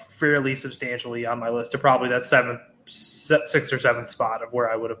up fairly substantially on my list to probably that 6th or 7th spot of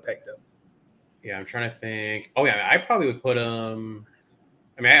where I would have picked him. Yeah, I'm trying to think. Oh, yeah, I probably would put him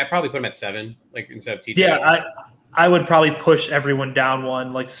 – I'd probably put him at 7, like, instead of TJ. Yeah, I would probably push everyone down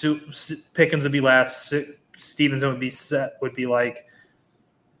one. Like, Pickens would be last. Stevenson would be like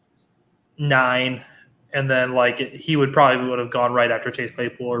 9. And then, like, he would have gone right after Chase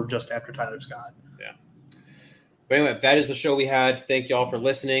Claypool or just after Tyler Scott. Yeah. But anyway, that is the show we had. Thank you all for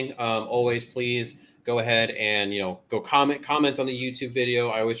listening. Always, please go ahead and, go comment on the YouTube video.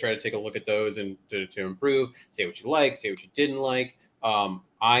 I always try to take a look at those and to improve. Say what you like, say what you didn't like.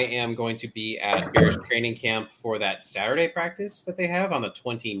 I am going to be at Bears training camp for that Saturday practice that they have on the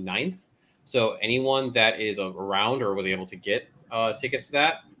 29th. So anyone that is around or was able to get tickets to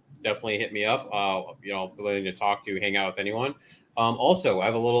that, definitely hit me up. I'll be willing to talk to, hang out with anyone. Also, I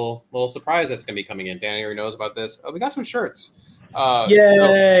have a little surprise that's going to be coming in. Danny already knows about this. We got some shirts.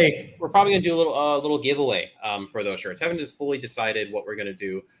 Yay! We're probably going to do a little giveaway for those shirts. Haven't fully decided what we're going to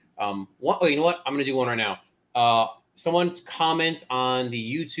do. You know what? I'm going to do one right now. Someone comment on the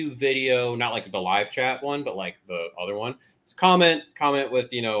YouTube video, not like the live chat one, but like the other one. Just comment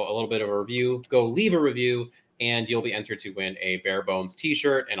with, a little bit of a review. Go leave a review, and you'll be entered to win a Bare Bones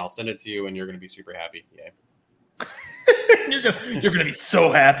t-shirt, and I'll send it to you, and you're going to be super happy. Yay. You're gonna be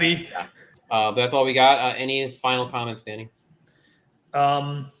so happy. Yeah. That's all we got. Any final comments, Danny?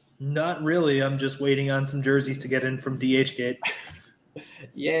 Not really. I'm just waiting on some jerseys to get in from DHgate.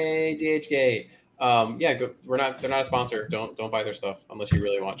 Yay, DHgate. Go. They're not a sponsor. Don't buy their stuff unless you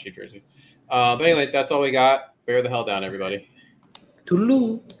really want cheap jerseys. But anyway, that's all we got. Bear the hell down, everybody.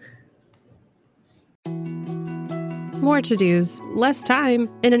 Toodaloo. More to-dos, less time,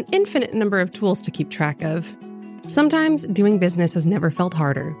 and an infinite number of tools to keep track of. Sometimes doing business has never felt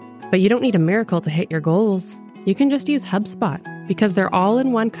harder, but you don't need a miracle to hit your goals. You can just use HubSpot, because their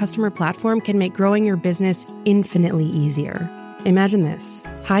all-in-one customer platform can make growing your business infinitely easier. Imagine this: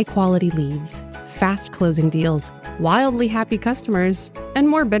 high-quality leads, fast closing deals, wildly happy customers, and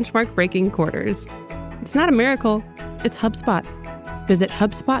more benchmark-breaking quarters. It's not a miracle, it's HubSpot. Visit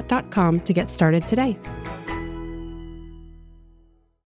HubSpot.com to get started today.